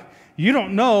 yeah. You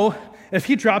don't know if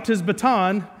he dropped his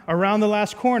baton around the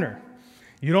last corner.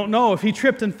 You don't know if he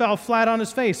tripped and fell flat on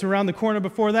his face around the corner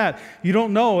before that. You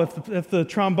don't know if the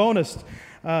trombonist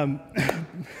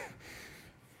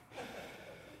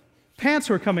pants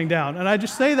were coming down. And I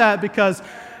just say that because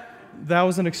that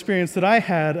was an experience that I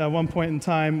had at one point in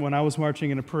time when I was marching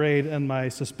in a parade and my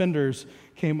suspenders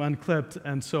came unclipped,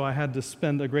 and so I had to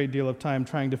spend a great deal of time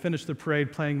trying to finish the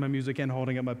parade, playing my music and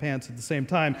holding up my pants at the same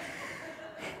time.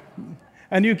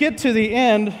 And you get to the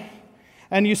end,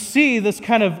 and you see this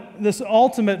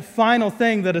ultimate final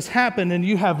thing that has happened, and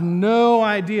you have no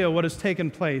idea what has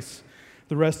taken place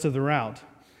the rest of the route.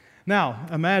 Now,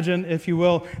 imagine, if you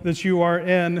will, that you are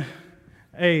in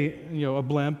a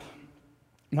blimp,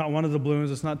 not one of the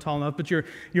balloons, it's not tall enough, but you're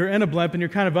in a blimp and you're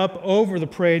kind of up over the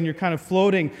parade and you're kind of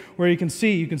floating where you can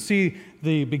see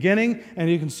the beginning and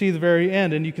you can see the very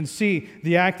end, and you can see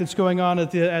the act that's going on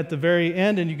at the very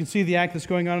end, and you can see the act that's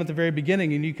going on at the very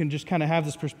beginning, and you can just kind of have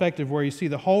this perspective where you see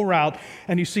the whole route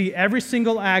and you see every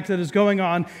single act that is going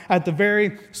on at the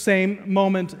very same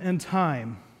moment in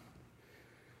time.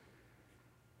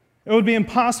 It would be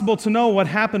impossible to know what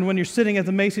happened when you're sitting at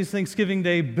the Macy's Thanksgiving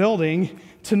Day building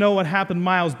to know what happened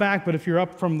miles back, but if you're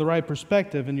up from the right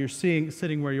perspective and you're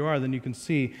sitting where you are, then you can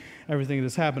see everything that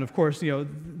has happened. Of course,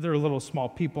 they're little small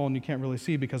people and you can't really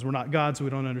see because we're not God, so we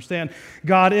don't understand.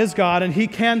 God is God and He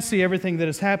can see everything that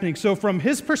is happening. So from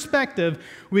His perspective,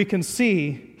 He can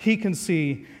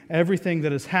see everything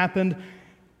that has happened,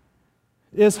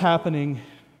 is happening,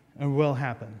 and will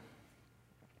happen.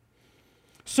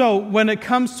 So when it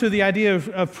comes to the idea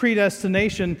of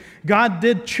predestination, God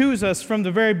did choose us from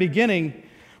the very beginning,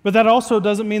 but that also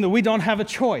doesn't mean that we don't have a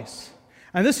choice.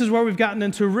 And this is where we've gotten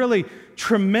into really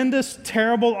tremendous,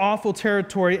 terrible, awful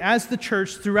territory as the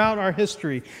church throughout our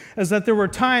history, is that there were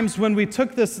times when we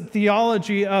took this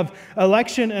theology of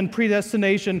election and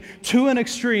predestination to an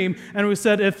extreme, and we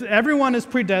said, if everyone is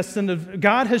predestined, if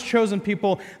God has chosen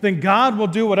people, then God will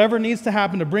do whatever needs to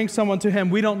happen to bring someone to Him.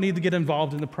 We don't need to get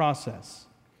involved in the process.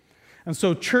 And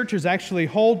so churches, actually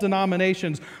whole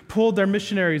denominations, pulled their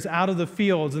missionaries out of the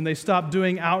fields, and they stopped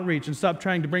doing outreach and stopped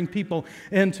trying to bring people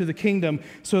into the kingdom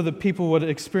so that people would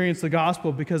experience the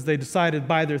gospel, because they decided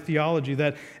by their theology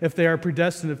that if they are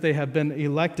predestined, if they have been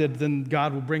elected, then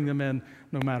God will bring them in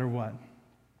no matter what.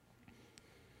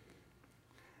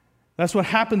 That's what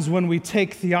happens when we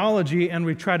take theology and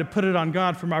we try to put it on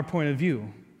God from our point of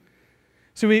view.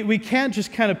 So we can't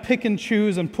just kind of pick and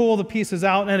choose and pull the pieces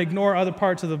out and ignore other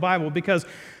parts of the Bible, because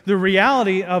the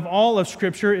reality of all of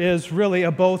Scripture is really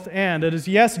a both and. It is,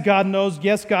 yes, God knows,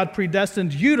 yes, God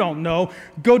predestined. You don't know.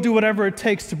 Go do whatever it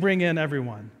takes to bring in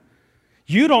everyone.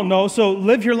 You don't know, so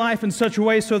live your life in such a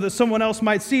way so that someone else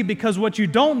might see, because what you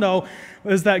don't know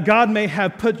is that God may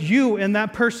have put you in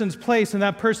that person's place, in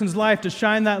that person's life, to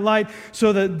shine that light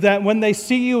so that when they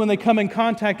see you and they come in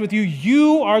contact with you,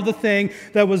 you are the thing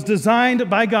that was designed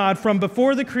by God from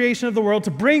before the creation of the world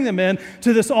to bring them in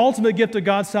to this ultimate gift of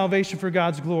God's salvation for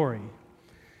God's glory.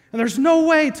 And there's no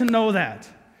way to know that.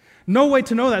 No way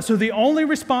to know that. So the only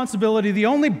responsibility, the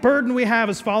only burden we have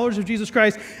as followers of Jesus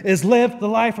Christ is live the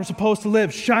life we're supposed to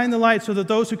live. Shine the light so that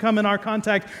those who come in our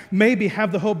contact maybe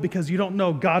have the hope, because you don't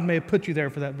know. God may have put you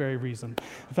there for that very reason.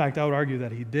 In fact, I would argue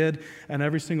that He did. And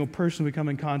every single person we come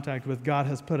in contact with, God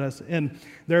has put us in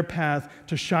their path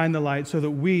to shine the light so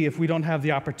that we, if we don't have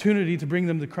the opportunity to bring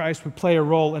them to Christ, we play a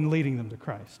role in leading them to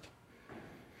Christ.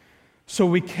 So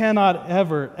we cannot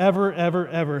ever, ever, ever,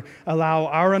 ever allow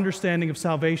our understanding of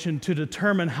salvation to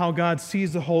determine how God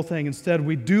sees the whole thing. Instead,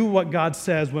 we do what God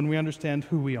says when we understand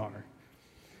who we are.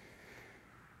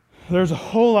 There's a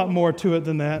whole lot more to it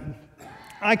than that.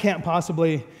 I can't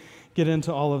possibly get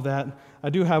into all of that. I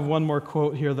do have one more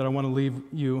quote here that I want to leave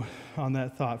you on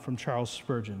that thought, from Charles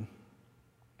Spurgeon.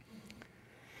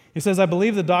 He says, "I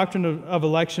believe the doctrine of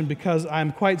election because I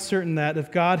am quite certain that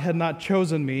if God had not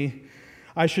chosen me,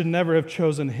 I should never have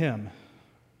chosen Him.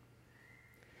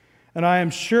 And I am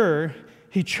sure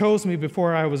He chose me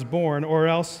before I was born, or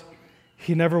else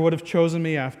He never would have chosen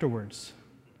me afterwards.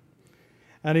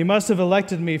 And He must have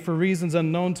elected me for reasons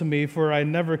unknown to me, for I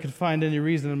never could find any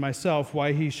reason in myself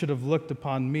why He should have looked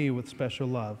upon me with special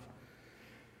love.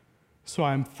 So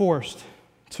I am forced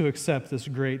to accept this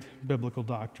great biblical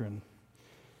doctrine."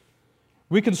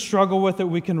 We can struggle with it,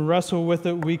 we can wrestle with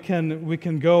it, we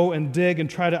can go and dig and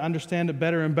try to understand it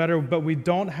better and better, but we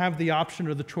don't have the option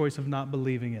or the choice of not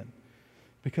believing it,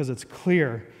 because it's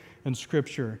clear in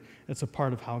Scripture. It's a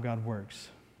part of how God works.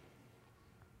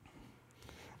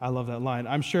 I love that line.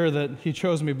 I'm sure that he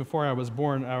chose me before I was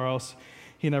born, or else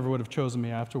he never would have chosen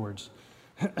me afterwards.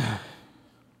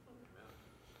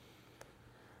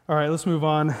 All right, let's move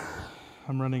on.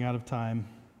 I'm running out of time.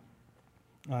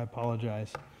 I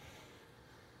apologize.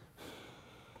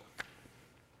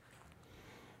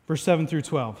 Verse 7 through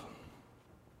 12.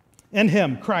 In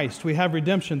him, Christ, we have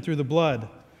redemption through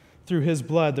his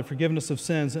blood, the forgiveness of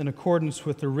sins, in accordance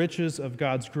with the riches of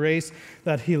God's grace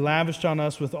that he lavished on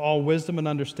us with all wisdom and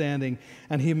understanding,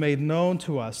 and he made known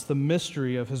to us the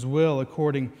mystery of his will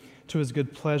according to his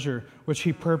good pleasure, which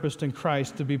he purposed in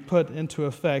Christ to be put into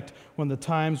effect when the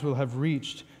times will have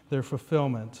reached their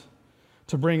fulfillment,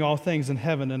 to bring all things in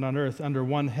heaven and on earth under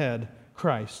one head,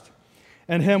 Christ.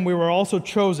 In him we were also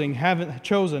chosen,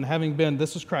 having been,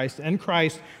 this is Christ, in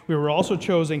Christ we were also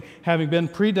chosen, having been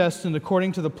predestined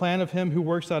according to the plan of him who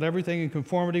works out everything in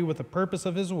conformity with the purpose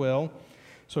of his will.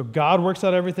 So God works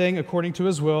out everything according to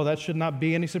his will. That should not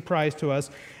be any surprise to us.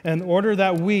 In order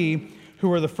that we,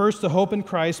 who are the first to hope in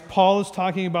Christ, Paul is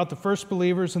talking about the first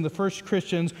believers and the first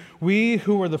Christians, we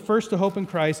who are the first to hope in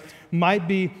Christ might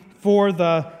be for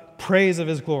the praise of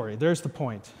his glory. There's the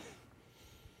point.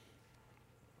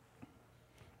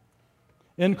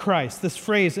 In Christ. This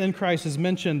phrase, in Christ, is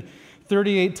mentioned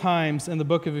 38 times in the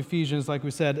book of Ephesians, like we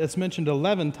said. It's mentioned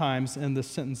 11 times in this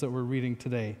sentence that we're reading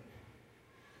today.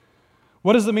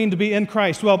 What does it mean to be in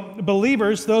Christ? Well,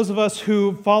 believers, those of us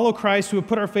who follow Christ, who have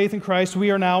put our faith in Christ, we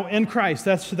are now in Christ.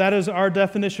 That is our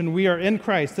definition. We are in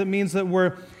Christ. That means that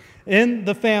we're in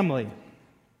the family.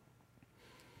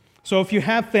 So if you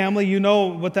have family, you know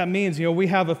what that means. We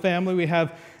have a family. We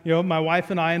have my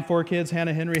wife and I and 4 kids,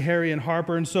 Hannah, Henry, Harry, and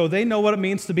Harper. And so they know what it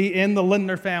means to be in the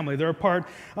Lindner family. They're a part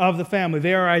of the family.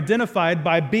 They are identified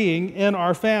by being in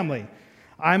our family.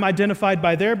 I'm identified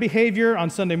by their behavior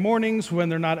on Sunday mornings when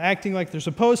they're not acting like they're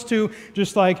supposed to,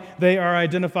 just like they are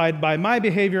identified by my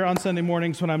behavior on Sunday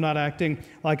mornings when I'm not acting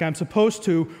like I'm supposed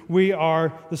to. We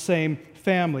are the same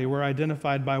family. We're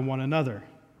identified by one another.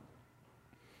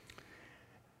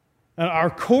 And our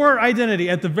core identity,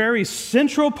 at the very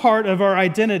central part of our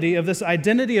identity, of this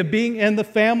identity of being in the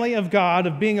family of God,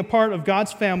 of being a part of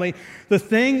God's family, the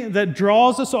thing that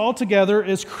draws us all together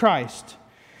is Christ.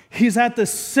 He's at the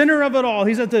center of it all.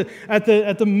 He's at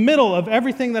the middle of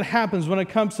everything that happens when it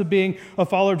comes to being a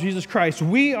follower of Jesus Christ.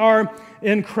 We are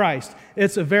in Christ.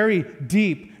 It's a very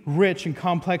deep, rich, and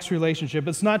complex relationship.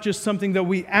 It's not just something that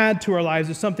we add to our lives.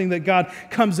 It's something that God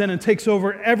comes in and takes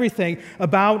over everything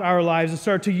about our lives and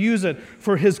starts to use it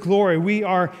for his glory. We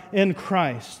are in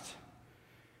Christ.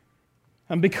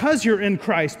 And because you're in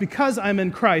Christ, because I'm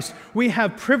in Christ, we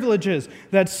have privileges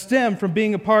that stem from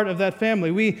being a part of that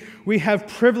family. We have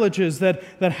privileges that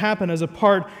happen as a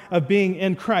part of being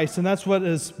in Christ. And that's what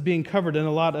is being covered in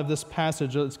a lot of this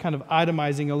passage. It's kind of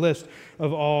itemizing a list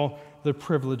of all the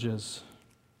privileges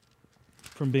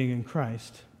from being in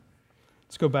Christ.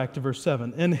 Let's go back to verse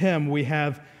 7. In him we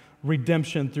have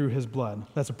redemption through his blood.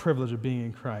 That's a privilege of being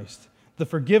in Christ. The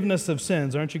forgiveness of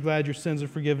sins. Aren't you glad your sins are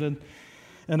forgiven?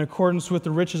 In accordance with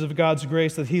the riches of God's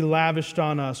grace that he lavished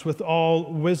on us with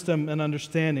all wisdom and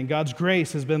understanding. God's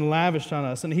grace has been lavished on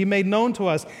us, and he made known to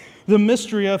us the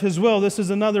mystery of his will. This is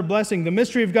another blessing. The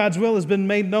mystery of God's will has been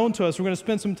made known to us. We're going to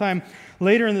spend some time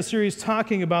later in the series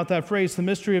talking about that phrase, the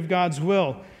mystery of God's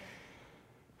will.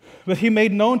 But he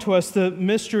made known to us the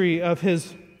mystery of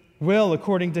his will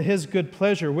according to his good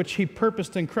pleasure, which he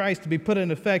purposed in Christ to be put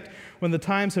in effect when the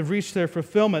times have reached their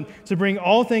fulfillment, to bring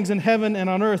all things in heaven and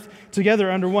on earth together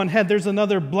under one head. There's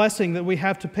another blessing that we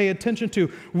have to pay attention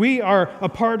to. We are a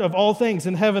part of all things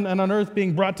in heaven and on earth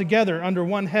being brought together under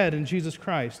one head in Jesus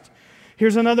Christ.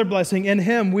 Here's another blessing. In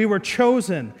him we were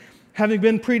chosen. Having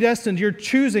been predestined, you're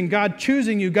choosing, God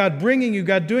choosing you, God bringing you,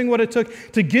 God doing what it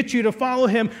took to get you to follow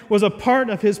him was a part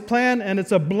of his plan, and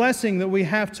it's a blessing that we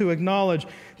have to acknowledge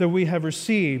that we have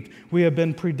received. We have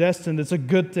been predestined. It's a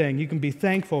good thing. You can be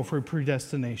thankful for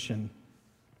predestination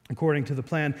according to the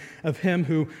plan of him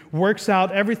who works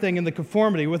out everything in the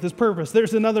conformity with his purpose.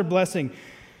 There's another blessing.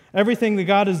 Everything that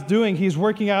God is doing, he's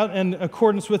working out in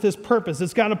accordance with his purpose.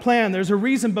 It's got a plan. There's a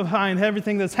reason behind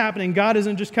everything that's happening. God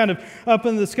isn't just kind of up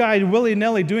in the sky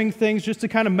willy-nilly doing things just to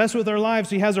kind of mess with our lives.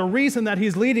 He has a reason that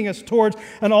he's leading us towards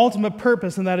an ultimate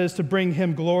purpose, and that is to bring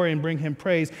him glory and bring him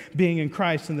praise, being in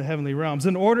Christ in the heavenly realms,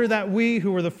 in order that we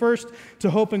who were the first to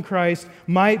hope in Christ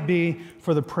might be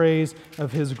for the praise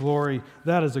of his glory.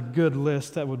 That is a good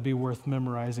list that would be worth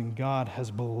memorizing. God has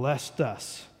blessed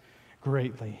us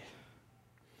greatly.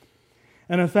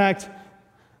 And in fact,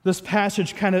 This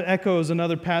passage kind of echoes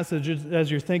another passage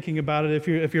as you're thinking about it.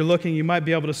 If you're looking, you might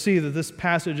be able to see that this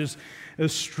passage is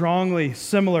strongly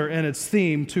similar in its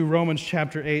theme to Romans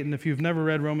chapter 8. And if you've never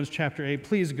read Romans chapter 8,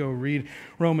 please go read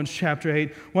Romans chapter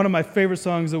 8. One of my favorite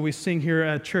songs that we sing here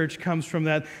at church comes from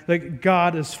that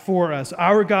God is for us.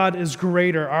 Our God is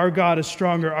greater. Our God is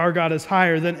stronger. Our God is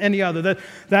higher than any other.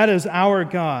 That is our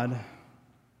God.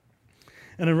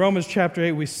 And in Romans chapter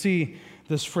 8, we see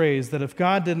this phrase that if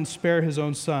God didn't spare his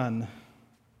own son,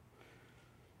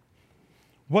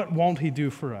 what won't he do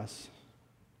for us?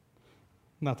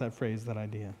 Not that phrase, that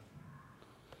idea.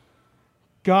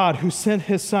 God, who sent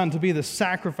his son to be the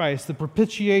sacrifice, the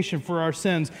propitiation for our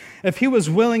sins, if he was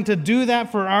willing to do that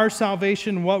for our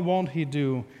salvation, what won't he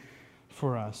do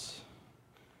for us?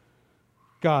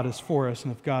 God is for us,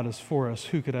 and if God is for us,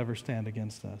 who could ever stand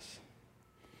against us?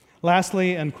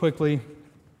 Lastly and quickly,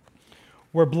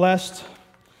 we're blessed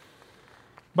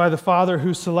by the Father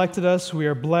who selected us, we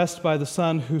are blessed by the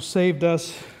Son who saved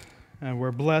us, and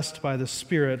we're blessed by the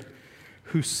Spirit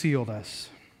who sealed us.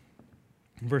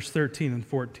 Verse 13 and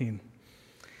 14.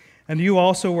 And you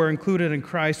also were included in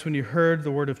Christ when you heard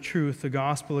the word of truth, the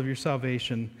gospel of your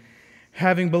salvation.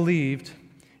 Having believed,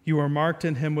 you are marked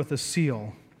in him with a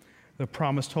seal, the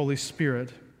promised Holy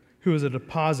Spirit, who is a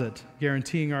deposit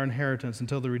guaranteeing our inheritance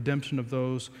until the redemption of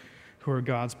those who are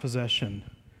God's possession,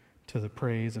 to the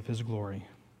praise of his glory.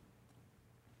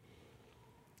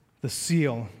 The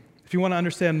seal. If you want to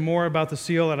understand more about the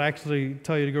seal, I'd actually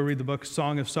tell you to go read the book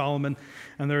Song of Solomon.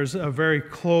 And there's a very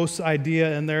close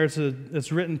idea in there.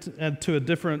 It's written to a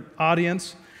different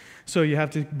audience. So you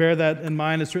have to bear that in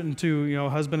mind. It's written to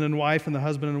husband and wife and the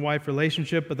husband and wife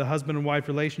relationship, but the husband and wife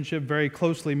relationship very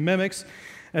closely mimics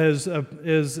is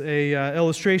a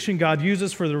illustration God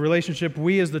uses for the relationship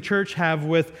we as the church have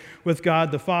with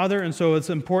God the Father. And so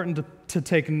it's important to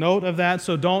take note of that.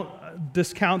 So don't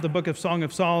discount the book of Song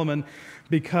of Solomon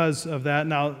because of that.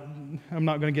 Now, I'm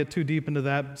not going to get too deep into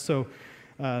that, so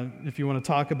if you want to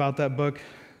talk about that book,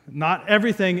 not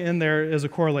everything in there is a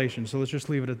correlation, so let's just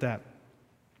leave it at that.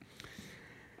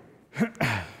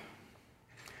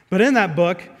 But in that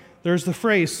book, there's the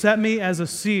phrase, set me as a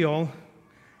seal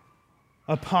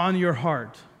upon your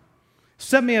heart.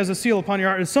 Set me as a seal upon your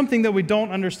heart. It's something that we don't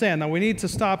understand. Now, we need to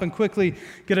stop and quickly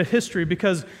get a history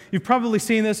because you've probably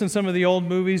seen this in some of the old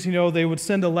movies. They would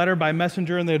send a letter by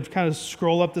messenger and they'd kind of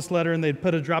scroll up this letter and they'd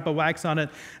put a drop of wax on it,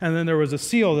 and then there was a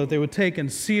seal that they would take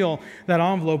and seal that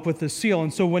envelope with the seal.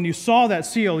 And so when you saw that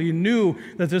seal, you knew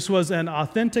that this was an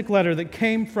authentic letter that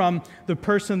came from the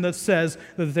person that says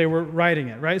that they were writing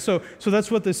it, right? So that's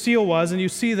what the seal was, and you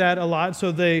see that a lot.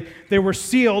 So they were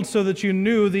sealed so that you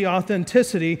knew the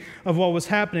authenticity of what was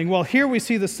happening. Well, here we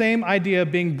see the same idea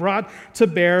being brought to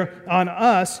bear on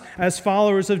us as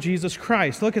followers of Jesus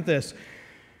Christ. Look at this.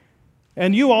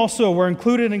 And you also were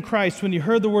included in Christ when you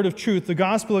heard the word of truth, the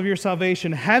gospel of your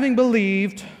salvation. Having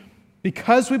believed,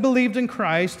 because we believed in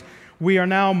Christ, we are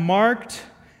now marked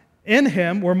in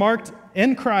him. We're marked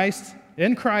in Christ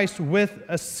with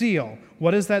a seal.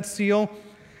 What is that seal?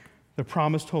 The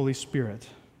promised Holy Spirit.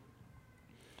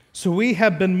 So we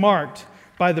have been marked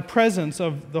by the presence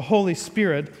of the Holy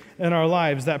Spirit in our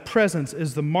lives. That presence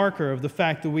is the marker of the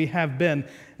fact that we have been,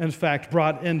 in fact,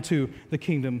 brought into the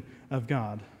kingdom of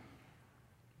God.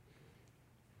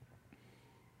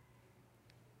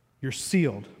 You're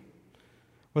sealed.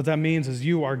 What that means is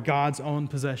you are God's own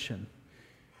possession.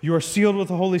 You are sealed with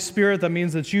the Holy Spirit. That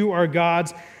means that you are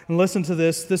God's. And listen to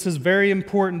this. This is very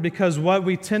important because what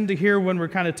we tend to hear when we're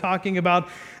kind of talking about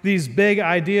these big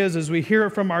ideas is we hear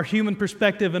it from our human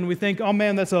perspective and we think, oh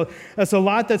man, that's a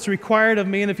lot that's required of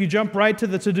me. And if you jump right to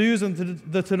the to-dos and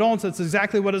the to-don'ts, that's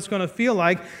exactly what it's going to feel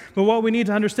like. But what we need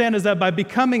to understand is that by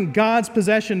becoming God's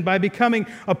possession, by becoming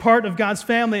a part of God's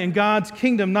family and God's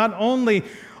kingdom, not only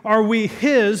are we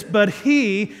His, but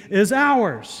He is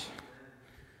ours.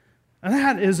 And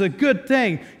that is a good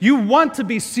thing. You want to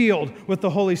be sealed with the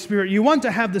Holy Spirit. You want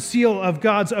to have the seal of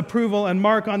God's approval and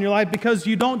mark on your life because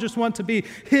you don't just want to be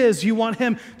His, you want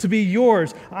Him to be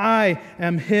yours. I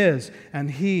am His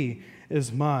and He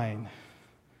is mine.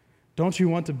 Don't you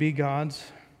want to be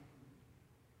God's?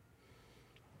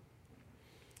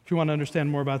 If you want to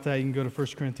understand more about that, you can go to 1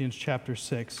 Corinthians chapter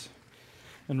 6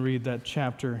 and read that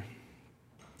chapter.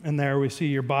 And there we see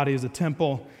your body is a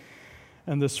temple.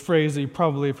 And this phrase that you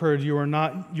probably have heard, you are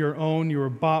not your own, you were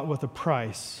bought with a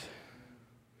price.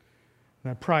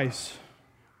 And that price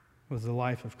was the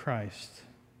life of Christ.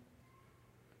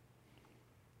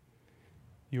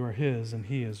 You are His and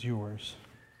He is yours.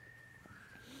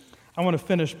 I want to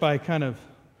finish by kind of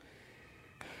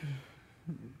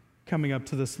coming up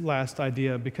to this last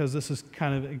idea because this is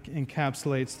kind of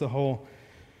encapsulates the whole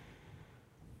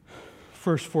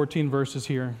first 14 verses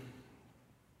here.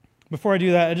 Before I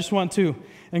do that, I just want to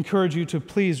encourage you to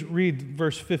please read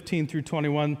verse 15 through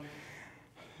 21.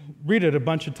 Read it a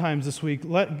bunch of times this week.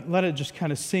 Let it just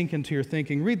kind of sink into your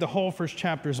thinking. Read the whole first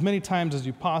chapter as many times as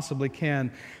you possibly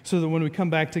can so that when we come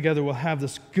back together, we'll have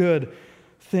this good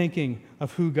thinking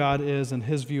of who God is and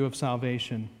His view of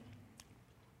salvation.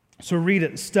 So read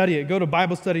it, study it. Go to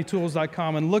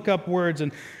BibleStudyTools.com and look up words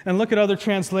and look at other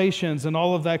translations and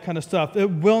all of that kind of stuff. It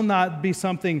will not be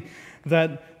something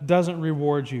that doesn't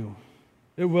reward you.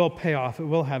 It will pay off. It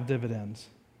will have dividends.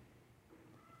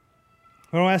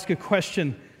 I want to ask a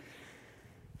question.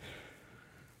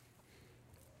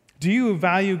 Do you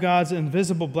value God's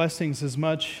invisible blessings as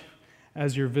much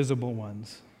as your visible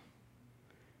ones?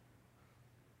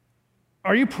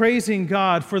 Are you praising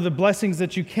God for the blessings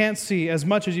that you can't see as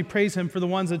much as you praise Him for the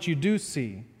ones that you do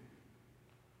see?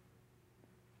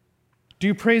 Do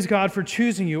you praise God for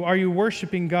choosing you? Are you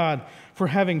worshiping God for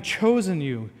having chosen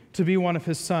you to be one of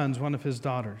His sons, one of His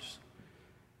daughters?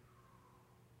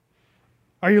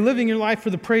 Are you living your life for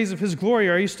the praise of His glory?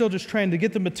 Or are you still just trying to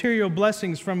get the material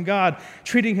blessings from God,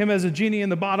 treating Him as a genie in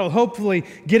the bottle, hopefully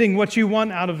getting what you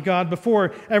want out of God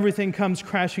before everything comes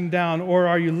crashing down? Or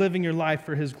are you living your life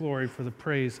for His glory, for the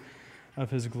praise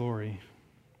of His glory?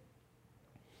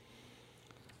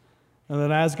 And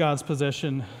then as God's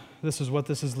possession, this is what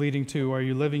this is leading to. Are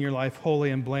you living your life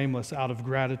holy and blameless out of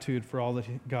gratitude for all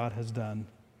that God has done?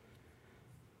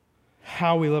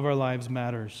 How we live our lives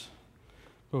matters.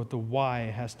 But the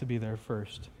why has to be there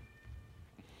first.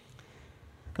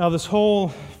 Now, this whole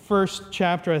first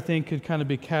chapter, I think, could kind of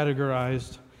be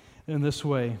categorized in this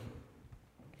way.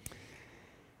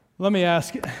 Let me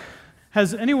ask,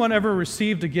 has anyone ever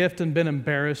received a gift and been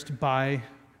embarrassed by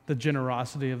the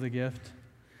generosity of the gift?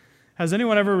 Has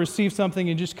anyone ever received something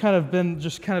and just kind of been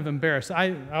embarrassed?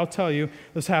 I'll tell you,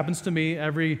 this happens to me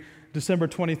every December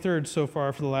 23rd so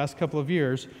far for the last couple of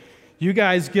years. You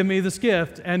guys give me this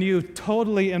gift, and you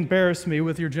totally embarrass me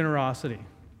with your generosity.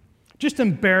 Just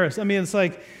embarrassed. I mean, it's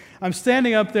like I'm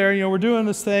standing up there, we're doing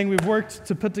this thing. We've worked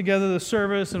to put together the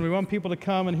service, and we want people to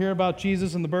come and hear about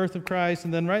Jesus and the birth of Christ.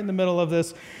 And then right in the middle of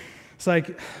this, it's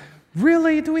like,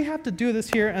 really? Do we have to do this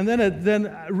here? And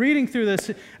then reading through this,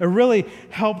 it really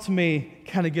helped me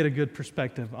kind of get a good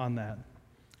perspective on that.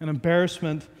 An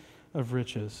embarrassment of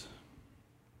riches.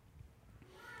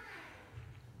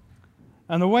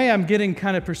 And the way I'm getting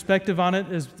kind of perspective on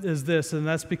it is this, and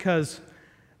that's because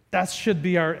that should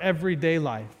be our everyday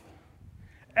life.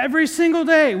 Every single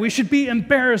day, we should be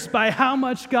embarrassed by how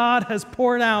much God has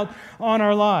poured out on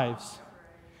our lives.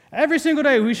 Every single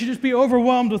day, we should just be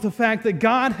overwhelmed with the fact that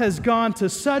God has gone to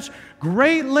such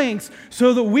great lengths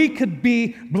so that we could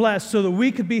be blessed, so that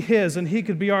we could be His and He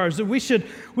could be ours. That we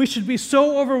should be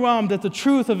so overwhelmed at the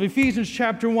truth of Ephesians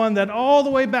chapter 1 that all the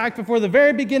way back before the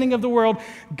very beginning of the world,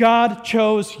 God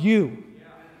chose you.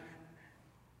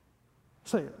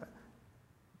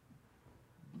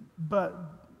 But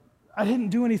I didn't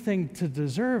do anything to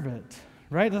deserve it,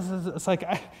 right? It's like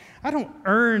I don't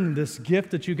earn this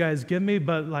gift that you guys give me,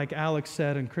 but like Alex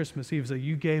said on Christmas Eve, that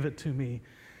you gave it to me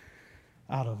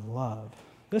out of love.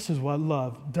 This is what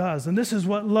love does, and this is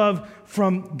what love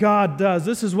from God does.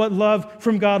 This is what love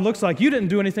from God looks like. You didn't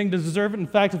do anything to deserve it. In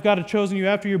fact, if God had chosen you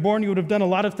after you're born, you would have done a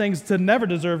lot of things to never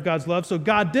deserve God's love. So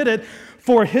God did it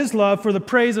for His love, for the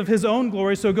praise of His own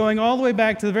glory. So going all the way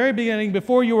back to the very beginning,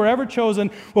 before you were ever chosen,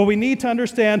 what we need to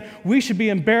understand, we should be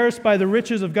embarrassed by the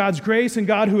riches of God's grace and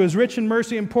God who is rich in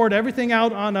mercy and poured everything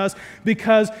out on us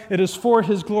because it is for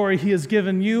His glory. He has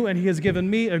given you and He has given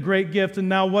me a great gift. And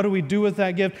now what do we do with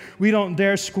that gift? We don't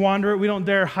dare squander it. We don't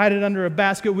dare hide it under a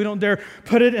basket. We don't dare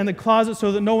put it in the closet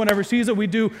so that no one ever sees it. We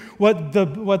do what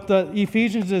the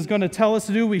Ephesians is going to tell us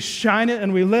to do. We shine it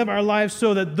and we live our lives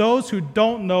so that those who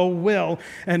don't know will,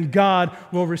 and God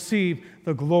will receive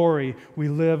the glory. We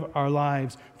live our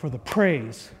lives for the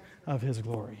praise of His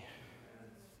glory.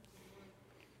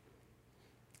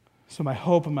 So my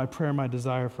hope and my prayer and my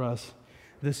desire for us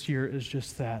this year is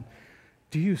just that.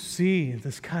 Do you see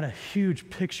this kind of huge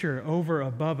picture over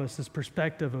above us, this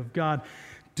perspective of God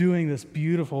doing this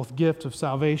beautiful gift of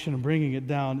salvation and bringing it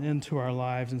down into our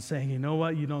lives and saying, you know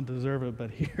what, you don't deserve it,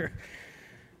 but here,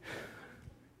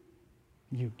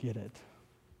 you get it.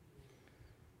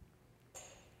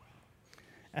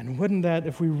 And wouldn't that,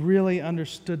 if we really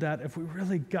understood that, if we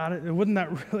really got it, wouldn't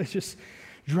that really just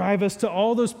drive us to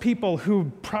all those people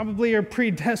who probably are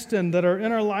predestined, that are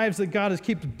in our lives, that God has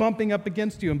keeps bumping up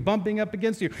against you and bumping up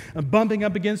against you and bumping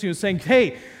up against you and saying,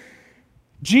 hey,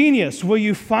 genius, will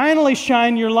you finally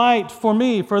shine your light for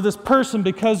me, for this person,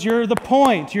 because you're the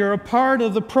point, you're a part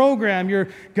of the program,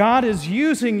 God is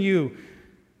using you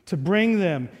to bring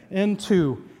them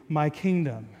into my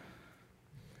kingdom.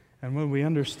 And when we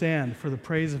understand, for the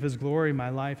praise of His glory, my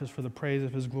life is for the praise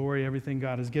of His glory, everything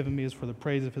God has given me is for the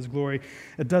praise of His glory,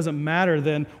 it doesn't matter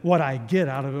then what I get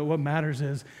out of it. What matters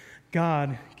is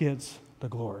God gets the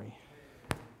glory.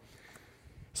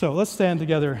 So let's stand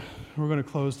together. We're going to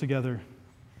close together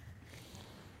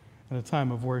in a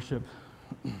time of worship.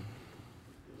 We're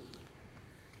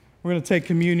going to take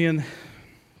communion.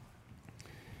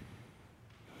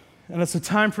 And it's a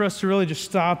time for us to really just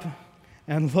stop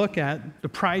and look at the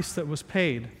price that was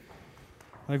paid.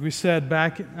 Like we said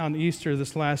back on Easter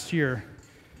this last year,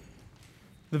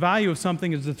 the value of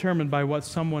something is determined by what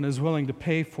someone is willing to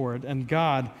pay for it, and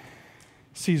God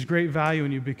sees great value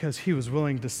in you because He was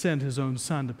willing to send His own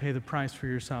Son to pay the price for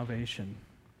your salvation.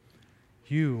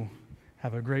 You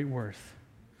have a great worth.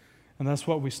 And that's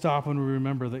what we stop when we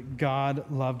remember that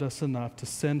God loved us enough to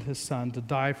send His Son to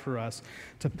die for us,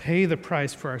 to pay the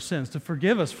price for our sins, to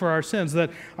forgive us for our sins,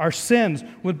 that our sins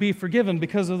would be forgiven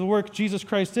because of the work Jesus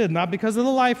Christ did, not because of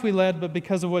the life we led, but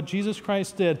because of what Jesus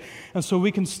Christ did. And so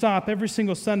we can stop every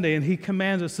single Sunday, and He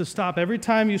commands us to stop. Every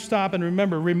time you stop and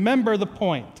remember the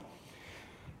point.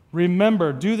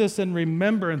 Remember, do this in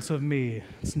remembrance of me.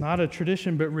 It's not a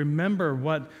tradition, but remember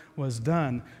what was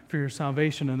done for your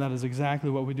salvation, and that is exactly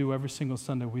what we do every single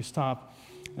Sunday. We stop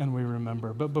and we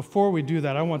remember. But before we do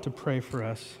that, I want to pray for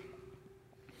us.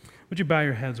 Would you bow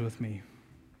your heads with me?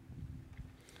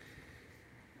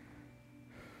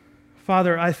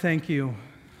 Father, I thank you.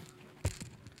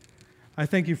 I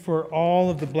thank you for all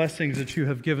of the blessings that you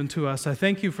have given to us. I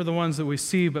thank you for the ones that we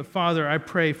see, but Father, I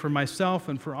pray for myself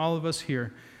and for all of us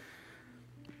here.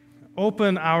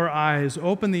 Open our eyes,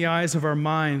 open the eyes of our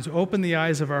minds, open the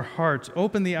eyes of our hearts,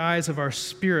 open the eyes of our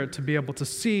spirit to be able to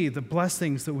see the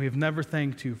blessings that we have never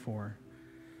thanked you for.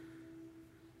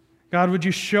 God, would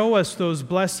you show us those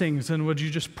blessings, and would you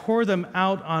just pour them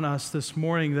out on us this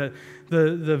morning, that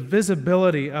the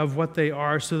visibility of what they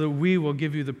are, so that we will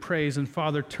give you the praise. And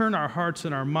Father, turn our hearts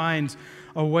and our minds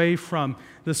away from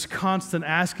this constant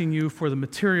asking you for the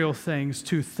material things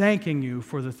to thanking you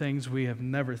for the things we have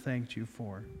never thanked you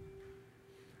for.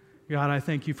 God, I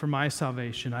thank you for my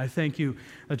salvation. I thank you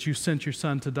that you sent your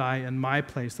Son to die in my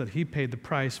place, that He paid the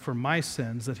price for my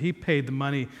sins, that He paid the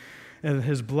money in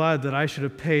His blood that I should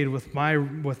have paid with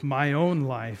my own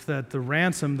life, that the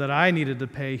ransom that I needed to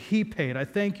pay, He paid. I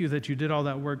thank you that you did all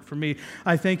that work for me.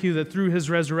 I thank you that through His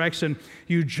resurrection,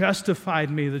 you justified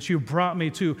me, that you brought me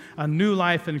to a new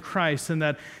life in Christ, and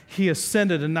that He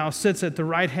ascended and now sits at the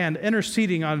right hand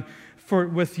interceding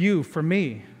with you for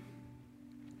me.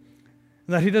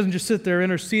 That He doesn't just sit there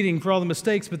interceding for all the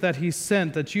mistakes, but that you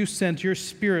sent your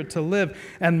Spirit to live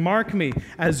and mark me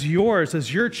as yours,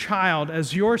 as your child,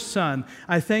 as your son.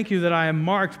 I thank you that I am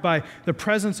marked by the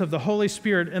presence of the Holy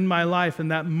Spirit in my life, and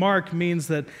that mark means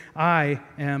that I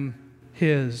am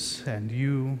His and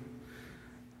you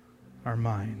are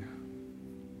mine.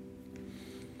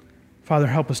 Father,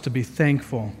 help us to be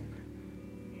thankful.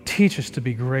 Teach us to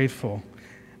be grateful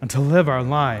and to live our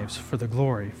lives for the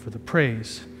glory, for the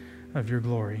praise of your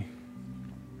glory.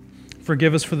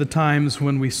 Forgive us for the times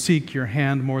when we seek your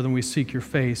hand more than we seek your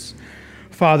face.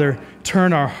 Father,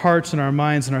 turn our hearts and our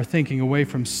minds and our thinking away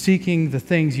from seeking the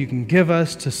things you can give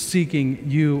us to seeking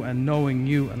you and knowing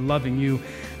you and loving you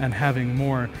and having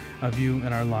more of you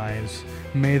in our lives.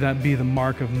 May that be the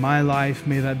mark of my life.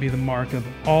 May that be the mark of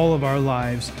all of our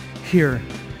lives here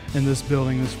in this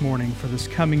building this morning for this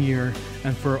coming year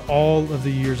and for all of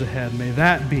the years ahead. May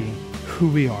that be who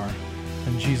we are.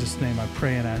 In Jesus' name I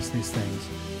pray and ask these things.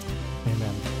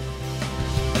 Amen.